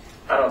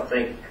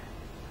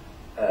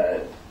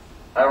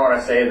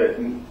to say that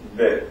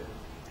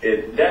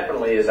it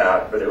definitely is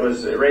out, but it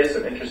raised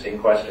some interesting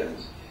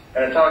questions.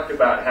 And it talked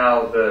about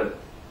how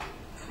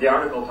the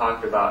article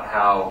talked about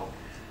how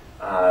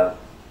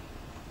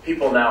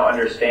people now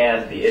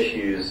understand the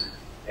issues,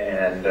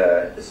 and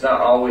it's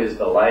not always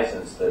the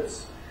license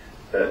that's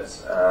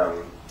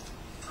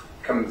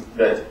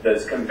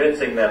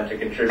convincing them to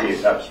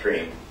contribute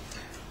upstream.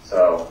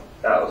 So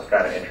that was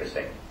kind of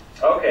interesting.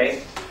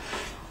 Okay.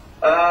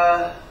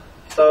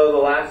 So the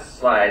last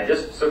slide,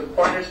 just some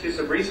pointers to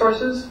some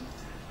resources.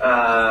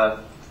 Are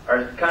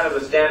kind of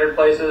the standard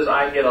places.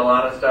 I get a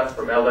lot of stuff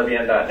from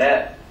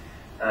lwn.net,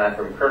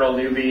 from kernel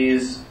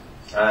newbies,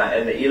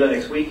 and the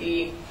eLinux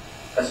wiki.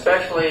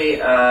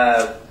 Especially,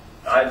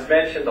 I've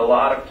mentioned a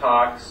lot of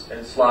talks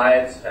and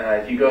slides.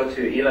 If you go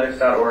to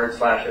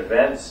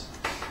elinux.org/events,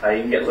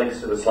 you can get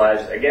links to the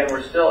slides. Again,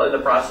 we're still in the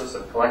process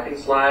of collecting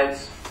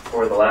slides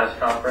for the last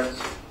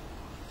conference.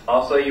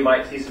 Also, you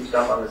might see some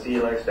stuff on the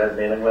CELinux Dev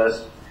mailing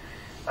list.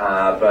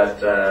 But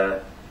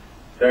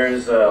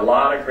there's a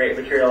lot of great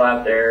material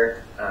out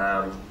there,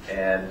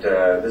 and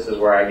this is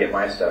where I get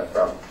my stuff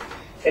from.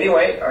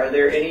 Anyway, are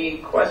there any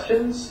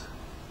questions?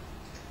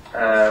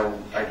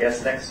 I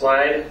guess next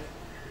slide.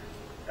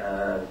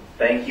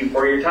 Thank you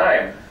for your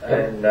time,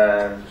 and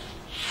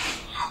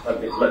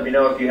let me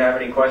know if you have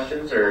any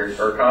questions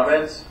or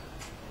comments.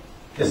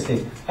 Yes,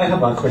 Steve. I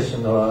have one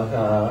question.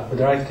 Would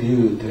like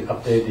you to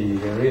update the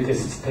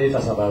latest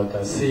status about the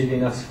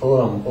CELinux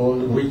forum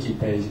old wiki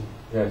page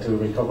to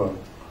recover.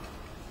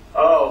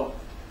 Oh,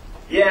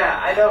 yeah.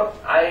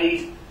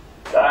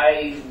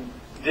 I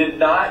did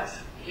not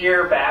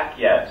hear back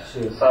yet.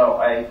 Sure. So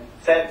I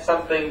sent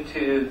something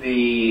to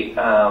the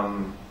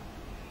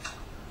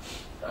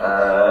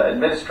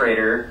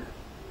administrator.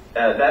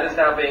 That is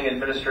now being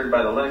administered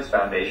by the Linux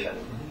Foundation.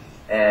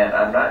 And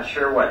I'm not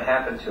sure what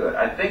happened to it.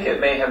 I think it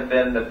may have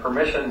been the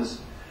permissions.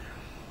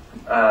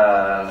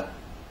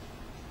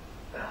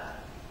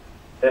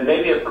 It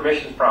may be a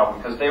permissions problem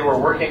because they were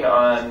working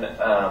on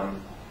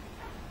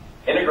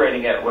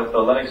integrating it with the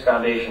Linux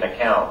Foundation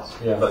accounts,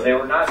 but they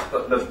were not.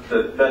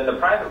 The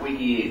private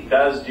wiki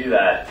does do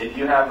that. If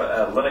you have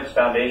a Linux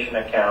Foundation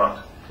account,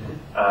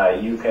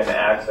 you can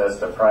access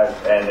the private,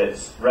 and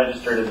it's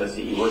registered in the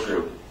CE work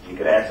group. You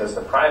can access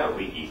the private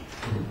wiki,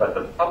 but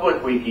the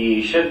public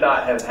wiki should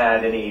not have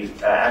had any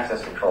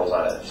access controls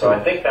on it. So I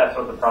think that's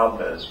what the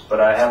problem is, but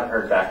I haven't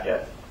heard back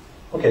yet.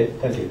 Okay,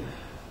 thank you.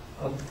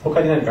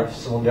 他に何か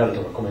質問である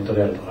とかコメント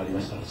であるとかありま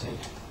したらぜ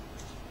ひ。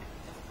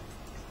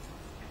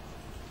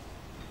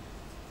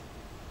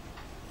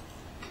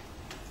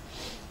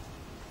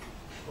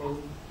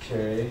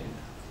Okay.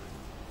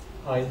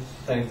 I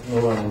think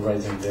no one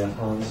raising their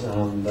hands,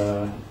 and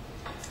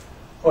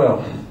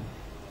well,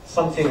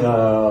 something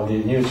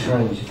the new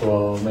challenge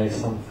will make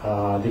some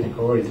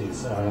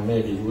difficulties.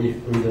 Maybe we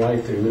would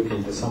like to look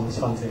into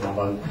something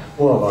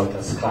more about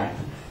Skype.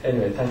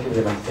 Anyway, thank you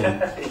very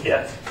much.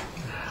 Yes.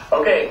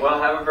 Okay.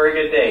 Well, have a very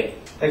good day.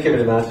 Thank you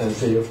very much, and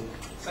see you.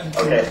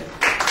 Okay.